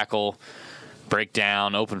 form tackle, break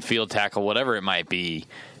down, open field tackle, whatever it might be,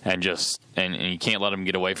 and you can't let him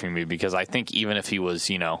get away from you, because I think even if he was,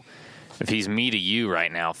 you know, if he's me to you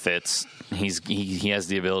right now, Fitz, he has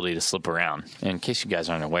the ability to slip around. And in case you guys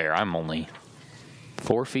aren't aware, I'm only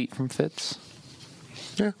 4 feet from Fitz.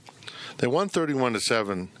 Yeah. They won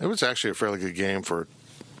 31-7. It was actually a fairly good game for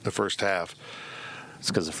the first half. It's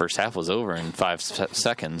because the first half was over in 5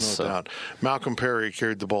 seconds. No doubt. Malcolm Perry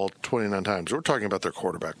carried the ball 29 times. We're talking about their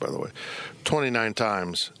quarterback, by the way. 29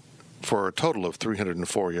 times for a total of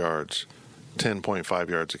 304 yards, 10.5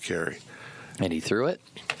 yards a carry. And he threw it?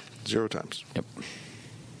 0 times. Yep.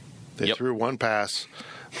 They threw one pass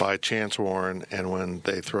by Chance Warren, and when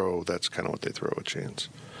they throw, that's kind of what they throw at Chance.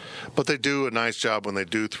 But they do a nice job when they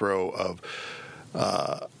do throw of,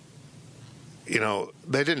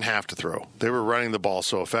 they didn't have to throw. They were running the ball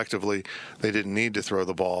so effectively, they didn't need to throw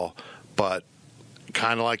the ball. But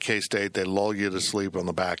kind of like K-State, they lull you to sleep on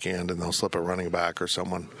the back end, and they'll slip a running back or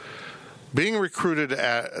someone. Being recruited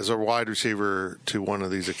as a wide receiver to one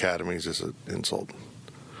of these academies is an insult.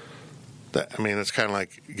 It's kind of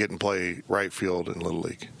like getting play right field in Little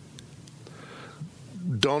League.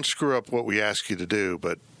 Don't screw up what we ask you to do,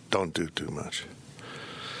 but don't do too much.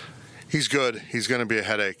 He's good. He's going to be a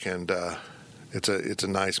headache, and it's a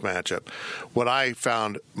nice matchup. What I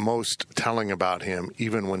found most telling about him,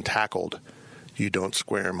 even when tackled, you don't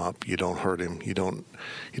square him up, you don't hurt him,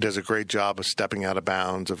 He does a great job of stepping out of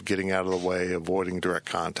bounds, of getting out of the way, avoiding direct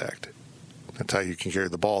contact. That's how you can carry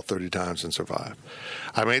the ball 30 times and survive.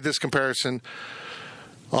 I made this comparison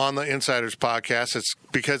on the Insiders podcast. It's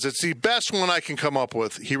because it's the best one I can come up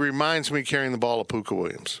with. He reminds me carrying the ball of Pooka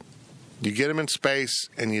Williams. You get him in space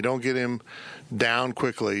and you don't get him down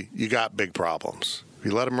quickly, you got big problems. If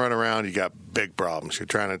you let him run around, you got big problems. You're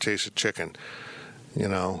trying to chase a chicken. You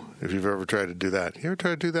know, if you've ever tried to do that. You ever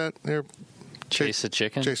tried to do that? Chase a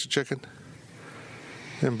chicken? Chase a chicken?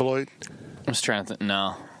 In Beloit? I was trying to think.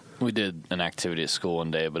 No. We did an activity at school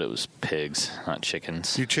one day, but it was pigs, not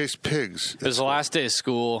chickens. You chased pigs? It was the last day of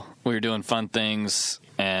school. We were doing fun things,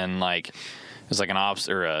 and like it was like not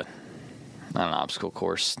an obstacle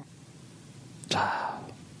course,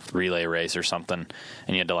 relay race or something.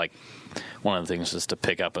 And you had to one of the things was to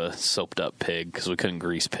pick up a soaped up pig because we couldn't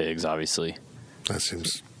grease pigs, obviously. That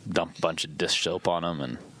seems... Dump a bunch of dish soap on them,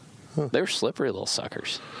 and they were slippery little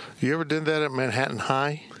suckers. You ever did that at Manhattan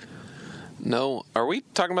High? No. Are we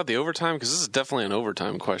talking about the overtime? Because this is definitely an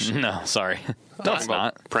overtime question. No, sorry. No, it's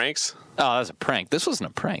not. Pranks? Oh, that was a prank. This wasn't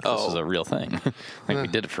a prank. This was a real thing. We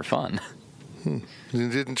did it for fun. You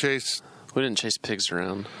didn't chase... We didn't chase pigs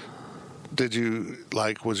around. Did you,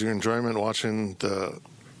 was your enjoyment watching the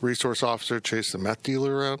resource officer chase the meth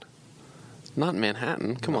dealer around? Not in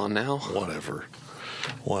Manhattan. Come on now. Whatever.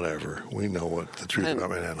 We know what the truth about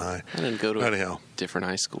Manhattan High. I didn't go to a different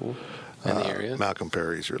high school in the area. Malcolm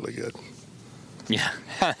Perry's really good. Yeah.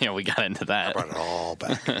 We got into that. I brought it all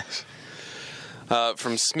back.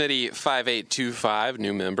 From Smitty5825,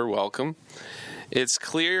 new member, welcome. It's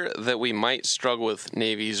clear that we might struggle with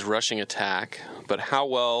Navy's rushing attack, but how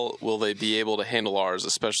well will they be able to handle ours,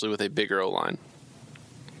 especially with a bigger O-line?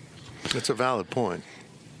 It's a valid point.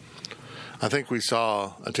 I think we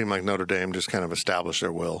saw a team like Notre Dame just kind of establish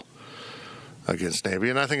their will against Navy,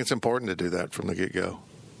 and I think it's important to do that from the get-go.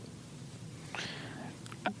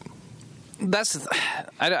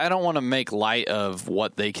 I don't want to make light of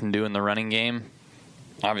what they can do in the running game.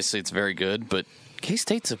 Obviously, it's very good, but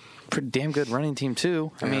K-State's a pretty damn good running team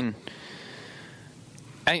too. Yeah. I mean,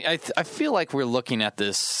 I feel like we're looking at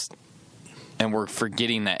this and we're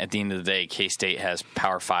forgetting that at the end of the day, K-State has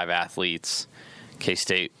Power 5 athletes.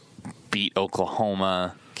 K-State beat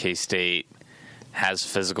Oklahoma. K-State has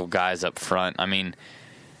physical guys up front. I mean,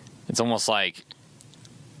 it's almost like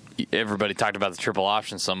everybody talked about the triple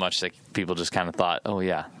option so much that people just kind of thought, oh,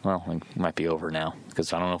 yeah, well, it might be over now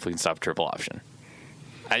because I don't know if we can stop triple option.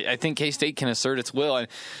 I think K-State can assert its will. And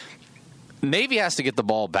Navy has to get the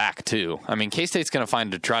ball back, too. I mean, K-State's going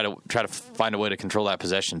to try to find a way to control that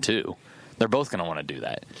possession, too. They're both going to want to do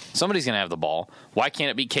that. Somebody's going to have the ball. Why can't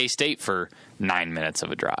it be K-State for 9 minutes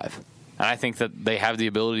of a drive? And I think that they have the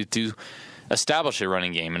ability to establish a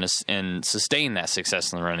running game and sustain that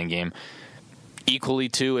success in the running game equally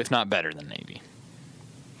to, if not better than Navy.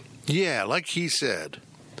 Yeah, like he said.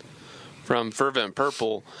 From Fervent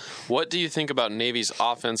Purple, what do you think about Navy's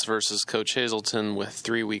offense versus Coach Hazelton with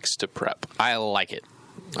 3 weeks to prep? I like it.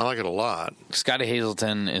 I like it a lot. Scotty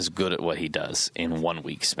Hazelton is good at what he does in 1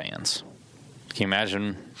 week spans. Can you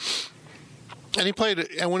imagine? And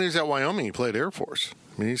when he was at Wyoming, he played Air Force.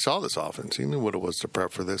 I mean, he saw this offense. He knew what it was to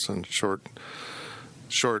prep for this on short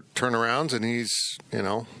turnarounds, and he's,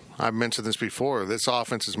 I've mentioned this before, this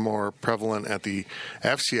offense is more prevalent at the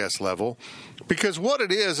FCS level because what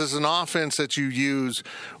it is an offense that you use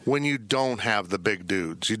when you don't have the big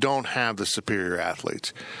dudes. You don't have the superior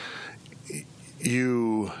athletes.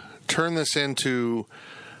 You turn this into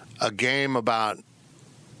a game about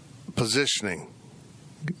positioning.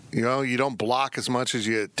 You don't block as much as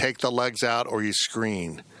you take the legs out or you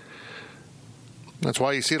screen. That's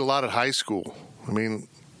why you see it a lot at high school. I mean,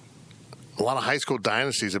 a lot of high school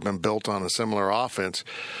dynasties have been built on a similar offense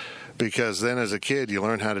because then as a kid you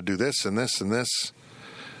learn how to do this and this and this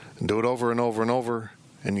and do it over and over and over,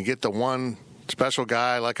 and you get the one special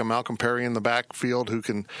guy like a Malcolm Perry in the backfield who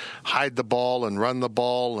can hide the ball and run the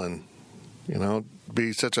ball and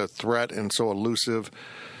be such a threat and so elusive.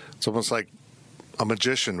 It's almost like a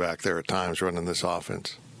magician back there at times running this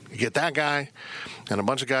offense. You get that guy and a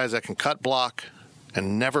bunch of guys that can cut block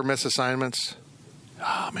and never miss assignments.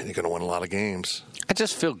 You're going to win a lot of games. I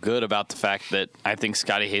just feel good about the fact that I think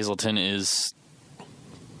Scotty Hazelton is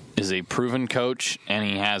a proven coach and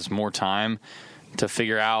he has more time to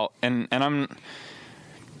figure out. And I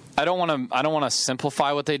don't want to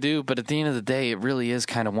simplify what they do, but at the end of the day, it really is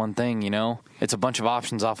kind of one thing. It's a bunch of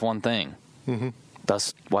options off one thing. Mm-hmm.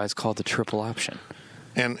 That's why it's called the triple option.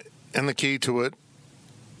 And the key to it,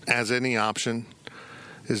 as any option,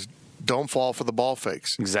 is don't fall for the ball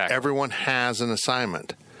fakes. Exactly. Everyone has an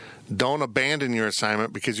assignment. Don't abandon your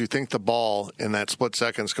assignment because you think the ball in that split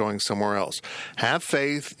second is going somewhere else. Have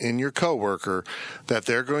faith in your coworker that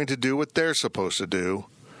they're going to do what they're supposed to do.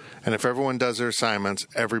 And if everyone does their assignments,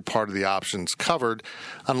 every part of the option's covered,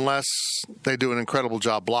 unless they do an incredible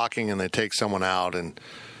job blocking and they take someone out and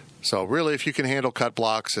So really, if you can handle cut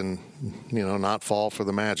blocks and, not fall for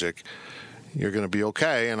the magic, you're going to be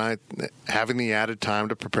okay. And having the added time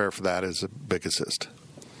to prepare for that is a big assist.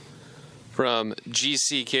 From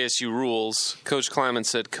GC KSU Rules, Coach Kleiman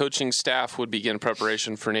said coaching staff would begin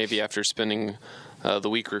preparation for Navy after spending the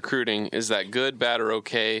week recruiting. Is that good, bad, or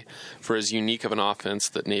okay for as unique of an offense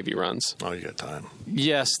that Navy runs? Oh, you got time.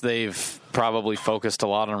 Yes, they've probably focused a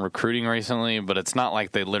lot on recruiting recently, but it's not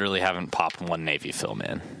like they literally haven't popped one Navy film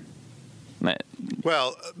in.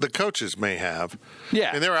 Well, the coaches may have.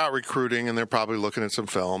 Yeah. And they're out recruiting, and they're probably looking at some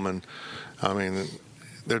film, and,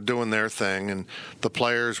 they're doing their thing, and the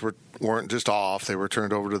players weren't just off. They were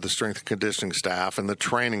turned over to the strength and conditioning staff and the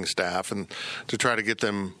training staff, and to try to get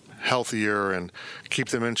them healthier and keep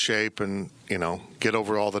them in shape and, get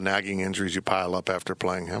over all the nagging injuries you pile up after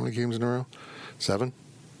playing. How many games in a row? 7?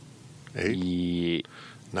 8?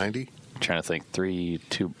 90? I'm trying to think. 3,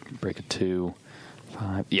 2, break a 2,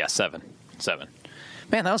 5. Yeah, 7.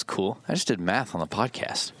 Man, that was cool. I just did math on the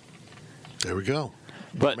podcast. There we go.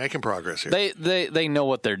 But making progress here. They know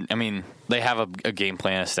what they're. I mean, they have a game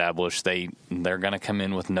plan established. They're going to come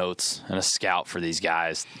in with notes and a scout for these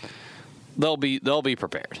guys. They'll be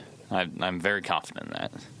prepared. I'm very confident in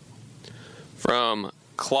that. From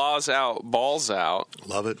claws out, balls out.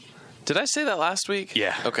 Love it. Did I say that last week?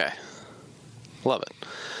 Yeah. Okay. Love it.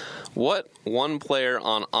 What one player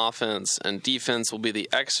on offense and defense will be the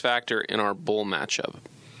X factor in our bowl matchup?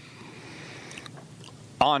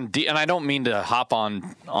 And I don't mean to hop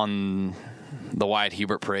on the Wyatt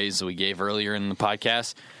Hubert praise we gave earlier in the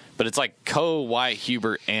podcast, but it's like Wyatt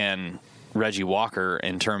Hubert and Reggie Walker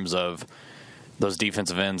in terms of those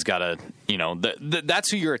defensive ends got to,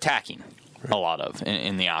 that's who you're attacking a lot of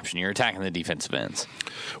in the option. You're attacking the defensive ends.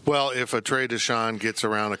 Well, if a Trey Deshawn gets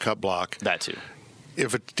around a cut block. That too.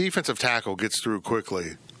 If a defensive tackle gets through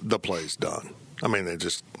quickly, the play's done. I mean,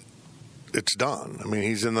 it's done. I mean,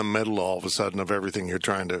 he's in the middle all of a sudden of everything you're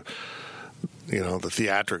trying to, the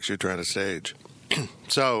theatrics you're trying to stage.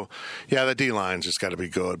 So, yeah, the D-line's just got to be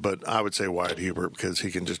good. But I would say Wyatt Hubert because he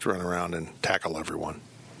can just run around and tackle everyone.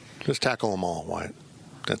 Just tackle them all, Wyatt.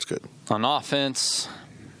 That's good. On offense,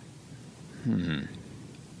 I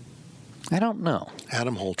don't know.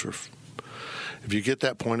 Adam Holtroff. If you get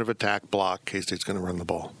that point of attack block, K-State's going to run the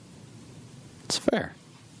ball. It's fair.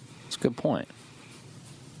 It's a good point.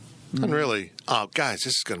 And really, guys,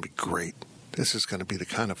 this is going to be great. This is going to be the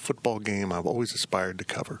kind of football game I've always aspired to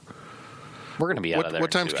cover. We're going to be out of there. What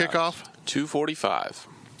time's kickoff? 2:45.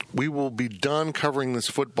 We will be done covering this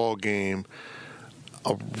football game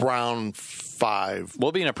around 5.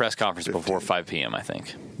 We'll be in a press conference before 5 p.m., I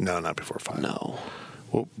think. No, not before 5. No.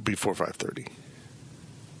 Well, before 5:30.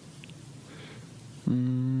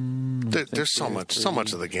 There's so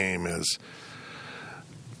much of the game is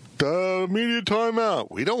the media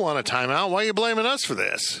timeout. We don't want a timeout. Why are you blaming us for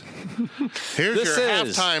this? Here's your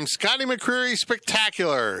halftime Scotty McCreery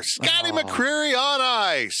spectacular. Scotty McCreery on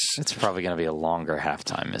ice. It's probably going to be a longer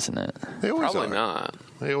halftime, isn't it? They always Probably are. not.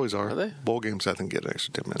 They always are. Are they? Bowl games, I think, get an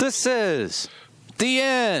extra 10 minutes. This is the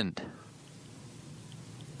end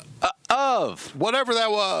of Whatever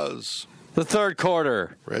that was. the third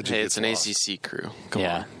quarter. Reggie Hey, gets it's an lost. ACC crew. Come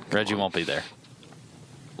on. Reggie won't be there.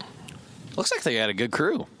 Looks like they got a good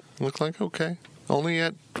crew. Looks like okay. Only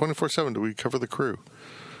at 24/7 do we cover the crew.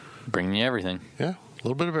 Bringing you everything. Yeah, a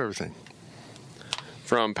little bit of everything.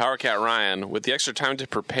 From PowerCat Ryan, with the extra time to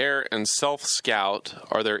prepare and self-scout,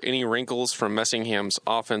 are there any wrinkles from Messingham's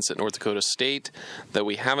offense at North Dakota State that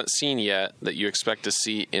we haven't seen yet that you expect to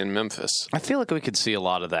see in Memphis? I feel like we could see a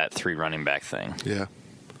lot of that 3 running back thing. Yeah.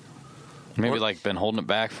 Maybe been holding it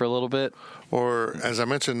back for a little bit. Or, as I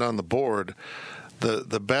mentioned on the board,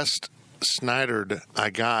 the best Snydered I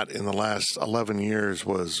got in the last 11 years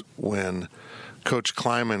was when Coach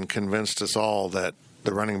Kleiman convinced us all that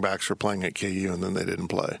the running backs were playing at KU and then they didn't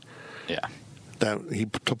play. Yeah. That he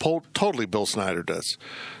totally Bill Snyder does.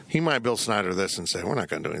 He might Bill Snyder this and say, we're not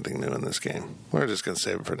going to do anything new in this game. We're just going to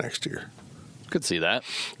save it for next year. Could see that.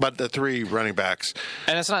 But the 3 running backs.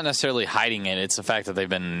 And it's not necessarily hiding it. It's the fact that they've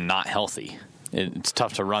been not healthy. It's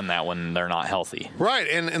tough to run that when they're not healthy. Right.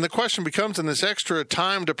 And the question becomes, in this extra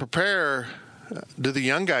time to prepare, do the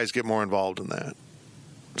young guys get more involved in that?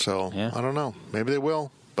 So, yeah. I don't know. Maybe they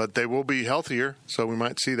will. But they will be healthier, so we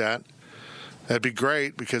might see that. That'd be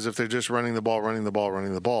great, because if they're just running the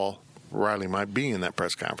ball, Riley might be in that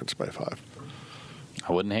press conference by 5.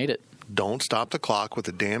 I wouldn't hate it. Don't stop the clock with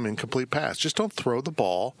a damn incomplete pass. Just don't throw the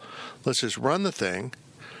ball. Let's just run the thing.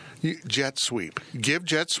 Jet sweep. Give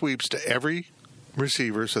jet sweeps to every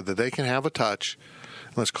receiver so that they can have a touch.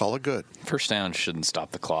 Let's call it good. First down shouldn't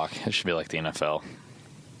stop the clock. It should be like the NFL.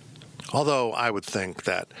 Although I would think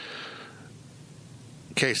that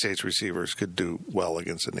K-State's receivers could do well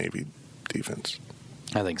against the Navy defense.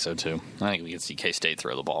 I think so, too. I think we can see K-State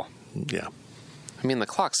throw the ball. Yeah. I mean, the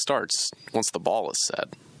clock starts once the ball is set.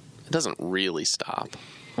 It doesn't really stop.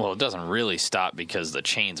 Well, it doesn't really stop because the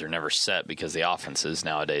chains are never set because the offenses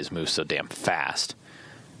nowadays move so damn fast.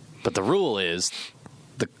 But the rule is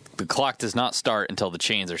the clock does not start until the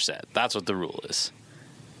chains are set. That's what the rule is.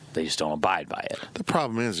 They just don't abide by it. The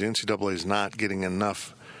problem is the NCAA is not getting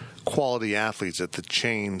enough quality athletes at the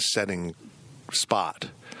chain setting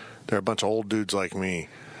spot. They're a bunch of old dudes like me.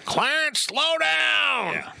 Clarence, slow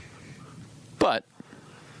down! Yeah. But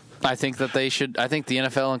I think that I think the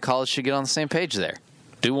NFL and college should get on the same page there.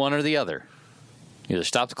 Do one or the other. Either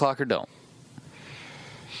stop the clock or don't.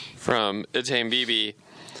 From Itane Bibi,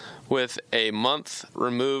 with a month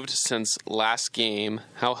removed since last game,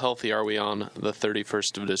 how healthy are we on the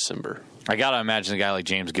 31st of December? I got to imagine a guy like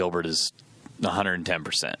James Gilbert is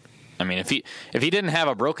 110%. I mean, if he didn't have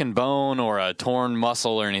a broken bone or a torn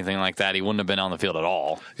muscle or anything like that, he wouldn't have been on the field at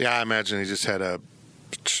all. Yeah, I imagine he just had a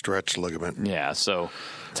stretched ligament. Yeah, so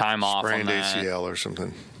time off on sprained that. ACL or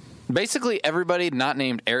something. Basically, everybody not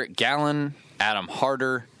named Eric Gallen, Adam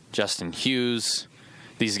Harder, Justin Hughes,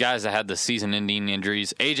 these guys that had the season-ending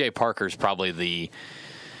injuries. A.J. Parker's probably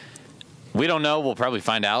we don't know. We'll probably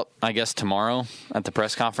find out, I guess, tomorrow at the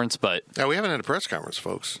press conference. But Yeah, we haven't had a press conference,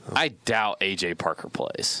 folks. I doubt A.J. Parker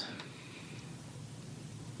plays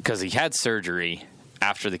because he had surgery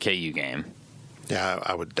after the KU game. Yeah,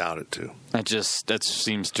 I would doubt it, too. That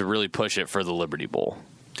seems to really push it for the Liberty Bowl.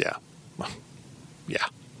 Yeah. Yeah.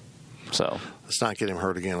 So Let's not get him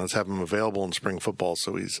hurt again. Let's have him available in spring football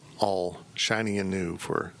so he's all shiny and new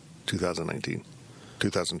for 2019,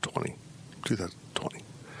 2020, 2020.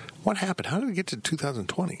 What happened? How did we get to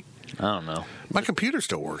 2020? I don't know. My computer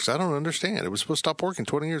still works. I don't understand. It was supposed to stop working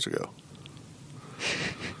 20 years ago.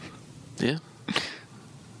 Yeah.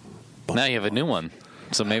 Now you have a new one.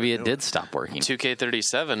 So maybe it did stop working.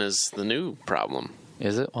 2K37 is the new problem.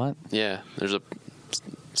 Is it? What? Yeah, there's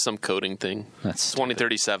some coding thing. That's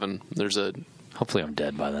 2037. There's a. Hopefully I'm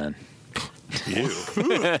dead by then. You.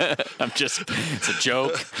 It's a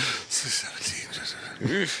joke.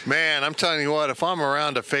 17. Man, I'm telling you what, if I'm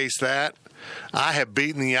around to face that, I have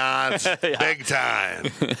beaten the odds big time.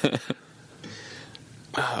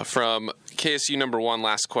 From KSU number 1,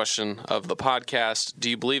 last question of the podcast. Do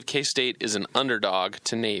you believe K-State is an underdog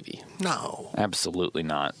to Navy? No. Absolutely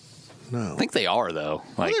not. No. I think they are, though.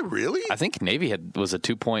 Are they really? I think Navy was a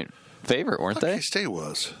 2-point favorite, weren't they? K-State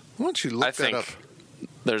was. Why don't you look that up?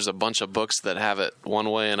 There's a bunch of books that have it one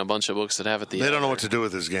way and a bunch of books that have it the other. They don't know what to do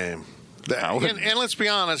with this game. And let's be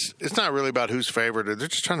honest, it's not really about who's favored. They're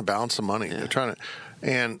just trying to balance the money. Yeah. They're trying to,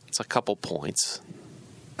 and it's a couple points.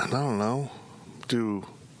 I don't know.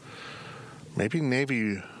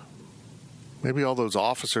 Maybe all those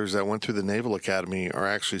officers that went through the Naval Academy are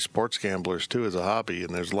actually sports gamblers too as a hobby,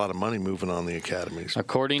 and there's a lot of money moving on the academies.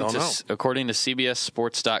 According to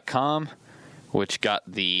CBSSports.com, which got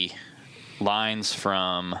the lines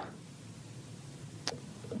from.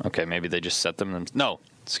 Okay, maybe they just set them. No,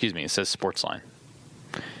 excuse me. It says Sportsline.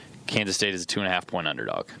 Kansas State is a 2.5-point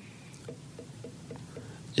underdog.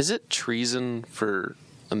 Is it treason for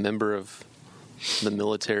a member of the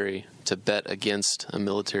military to bet against a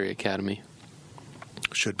military academy?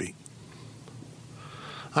 Should be.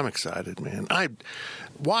 I'm excited, man.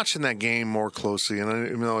 Watching that game more closely, and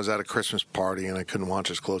even though I was at a Christmas party and I couldn't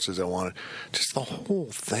watch as close as I wanted, just the whole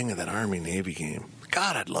thing of that Army-Navy game.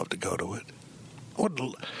 God, I'd love to go to it. I would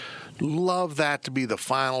love that to be the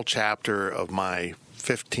final chapter of my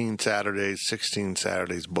 15 Saturdays, 16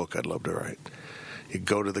 Saturdays book I'd love to write. You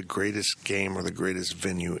go to the greatest game or the greatest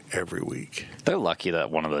venue every week. They're lucky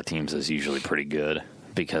that one of the teams is usually pretty good,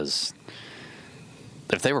 because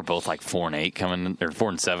if they were both like 4-8 coming, or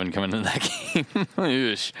 4-7 coming into that game,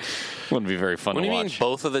 wouldn't be very fun to watch. When you mean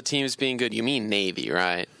both of the teams being good, you mean Navy,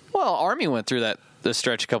 right? Well, Army went through the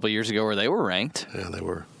stretch a couple of years ago where they were ranked. Yeah, they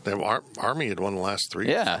were. Army had won the last 3.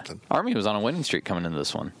 Yeah, or something. Army was on a winning streak coming into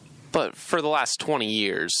this one. But for the last 20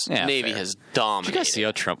 years, Navy has dominated. Did you guys see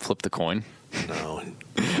how Trump flipped the coin? No.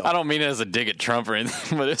 I don't mean it as a dig at Trump or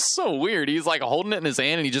anything, but it's so weird. He's like holding it in his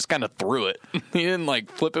hand and he just kind of threw it. He didn't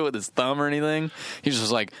like flip it with his thumb or anything. He was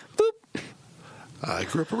just like, boop. I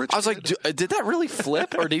grew up a rich I was like, did that really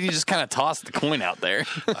flip, or did he just kind of toss the coin out there?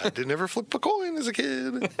 I did never flip a coin as a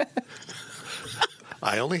kid.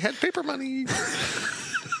 I only had paper money.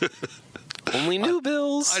 Only new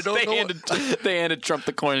bills. I don't know. They handed Trump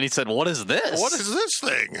the coin and he said, "What is this? What is this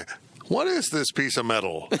thing?" What is this piece of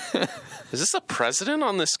metal? Is this a president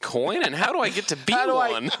on this coin? And how do I get to be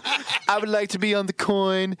one? I would like to be on the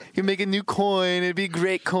coin. You make a new coin. It'd be a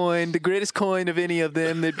great coin. The greatest coin of any of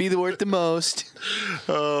them. It'd be worth the most.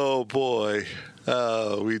 Oh, boy.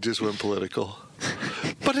 We just went political.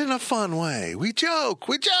 But in a fun way. We joke.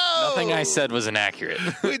 Nothing I said was inaccurate.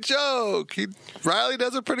 We joke. Riley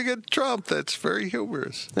does a pretty good Trump. That's very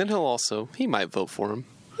humorous. And he might vote for him.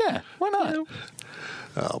 Yeah, why not?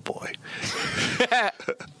 Oh, boy.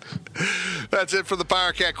 That's it for the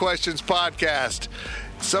Power Cat Questions podcast.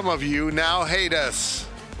 Some of you now hate us.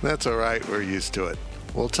 That's all right. We're used to it.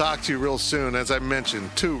 We'll talk to you real soon. As I mentioned,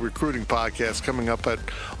 2 recruiting podcasts coming up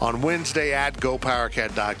on Wednesday at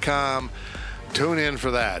gopowercat.com. Tune in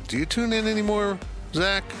for that. Do you tune in anymore,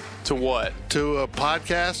 Zach? To what? To a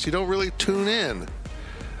podcast? You don't really tune in.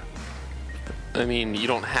 I mean, you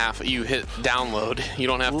hit download. You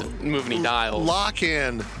don't have to move any dials. Lock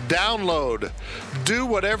in, download, do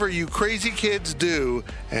whatever you crazy kids do,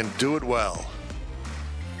 and do it well.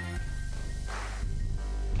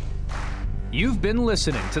 You've been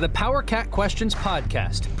listening to the Power Cat Questions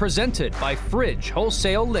podcast, presented by Fridge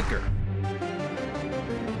Wholesale Liquor.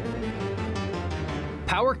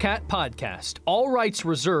 Power Cat Podcast. All rights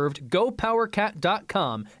reserved.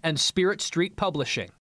 GoPowerCat.com and Spirit Street Publishing.